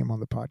last name on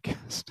the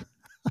podcast.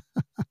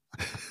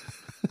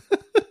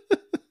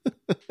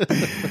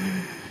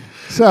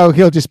 So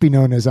he'll just be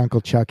known as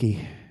Uncle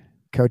Chucky,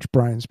 Coach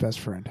Brian's best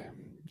friend.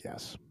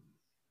 Yes.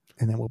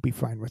 And then we'll be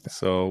fine with that.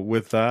 So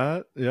with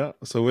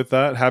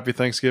that, happy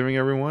Thanksgiving,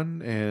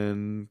 everyone.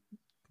 And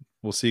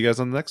we'll see you guys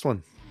on the next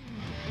one.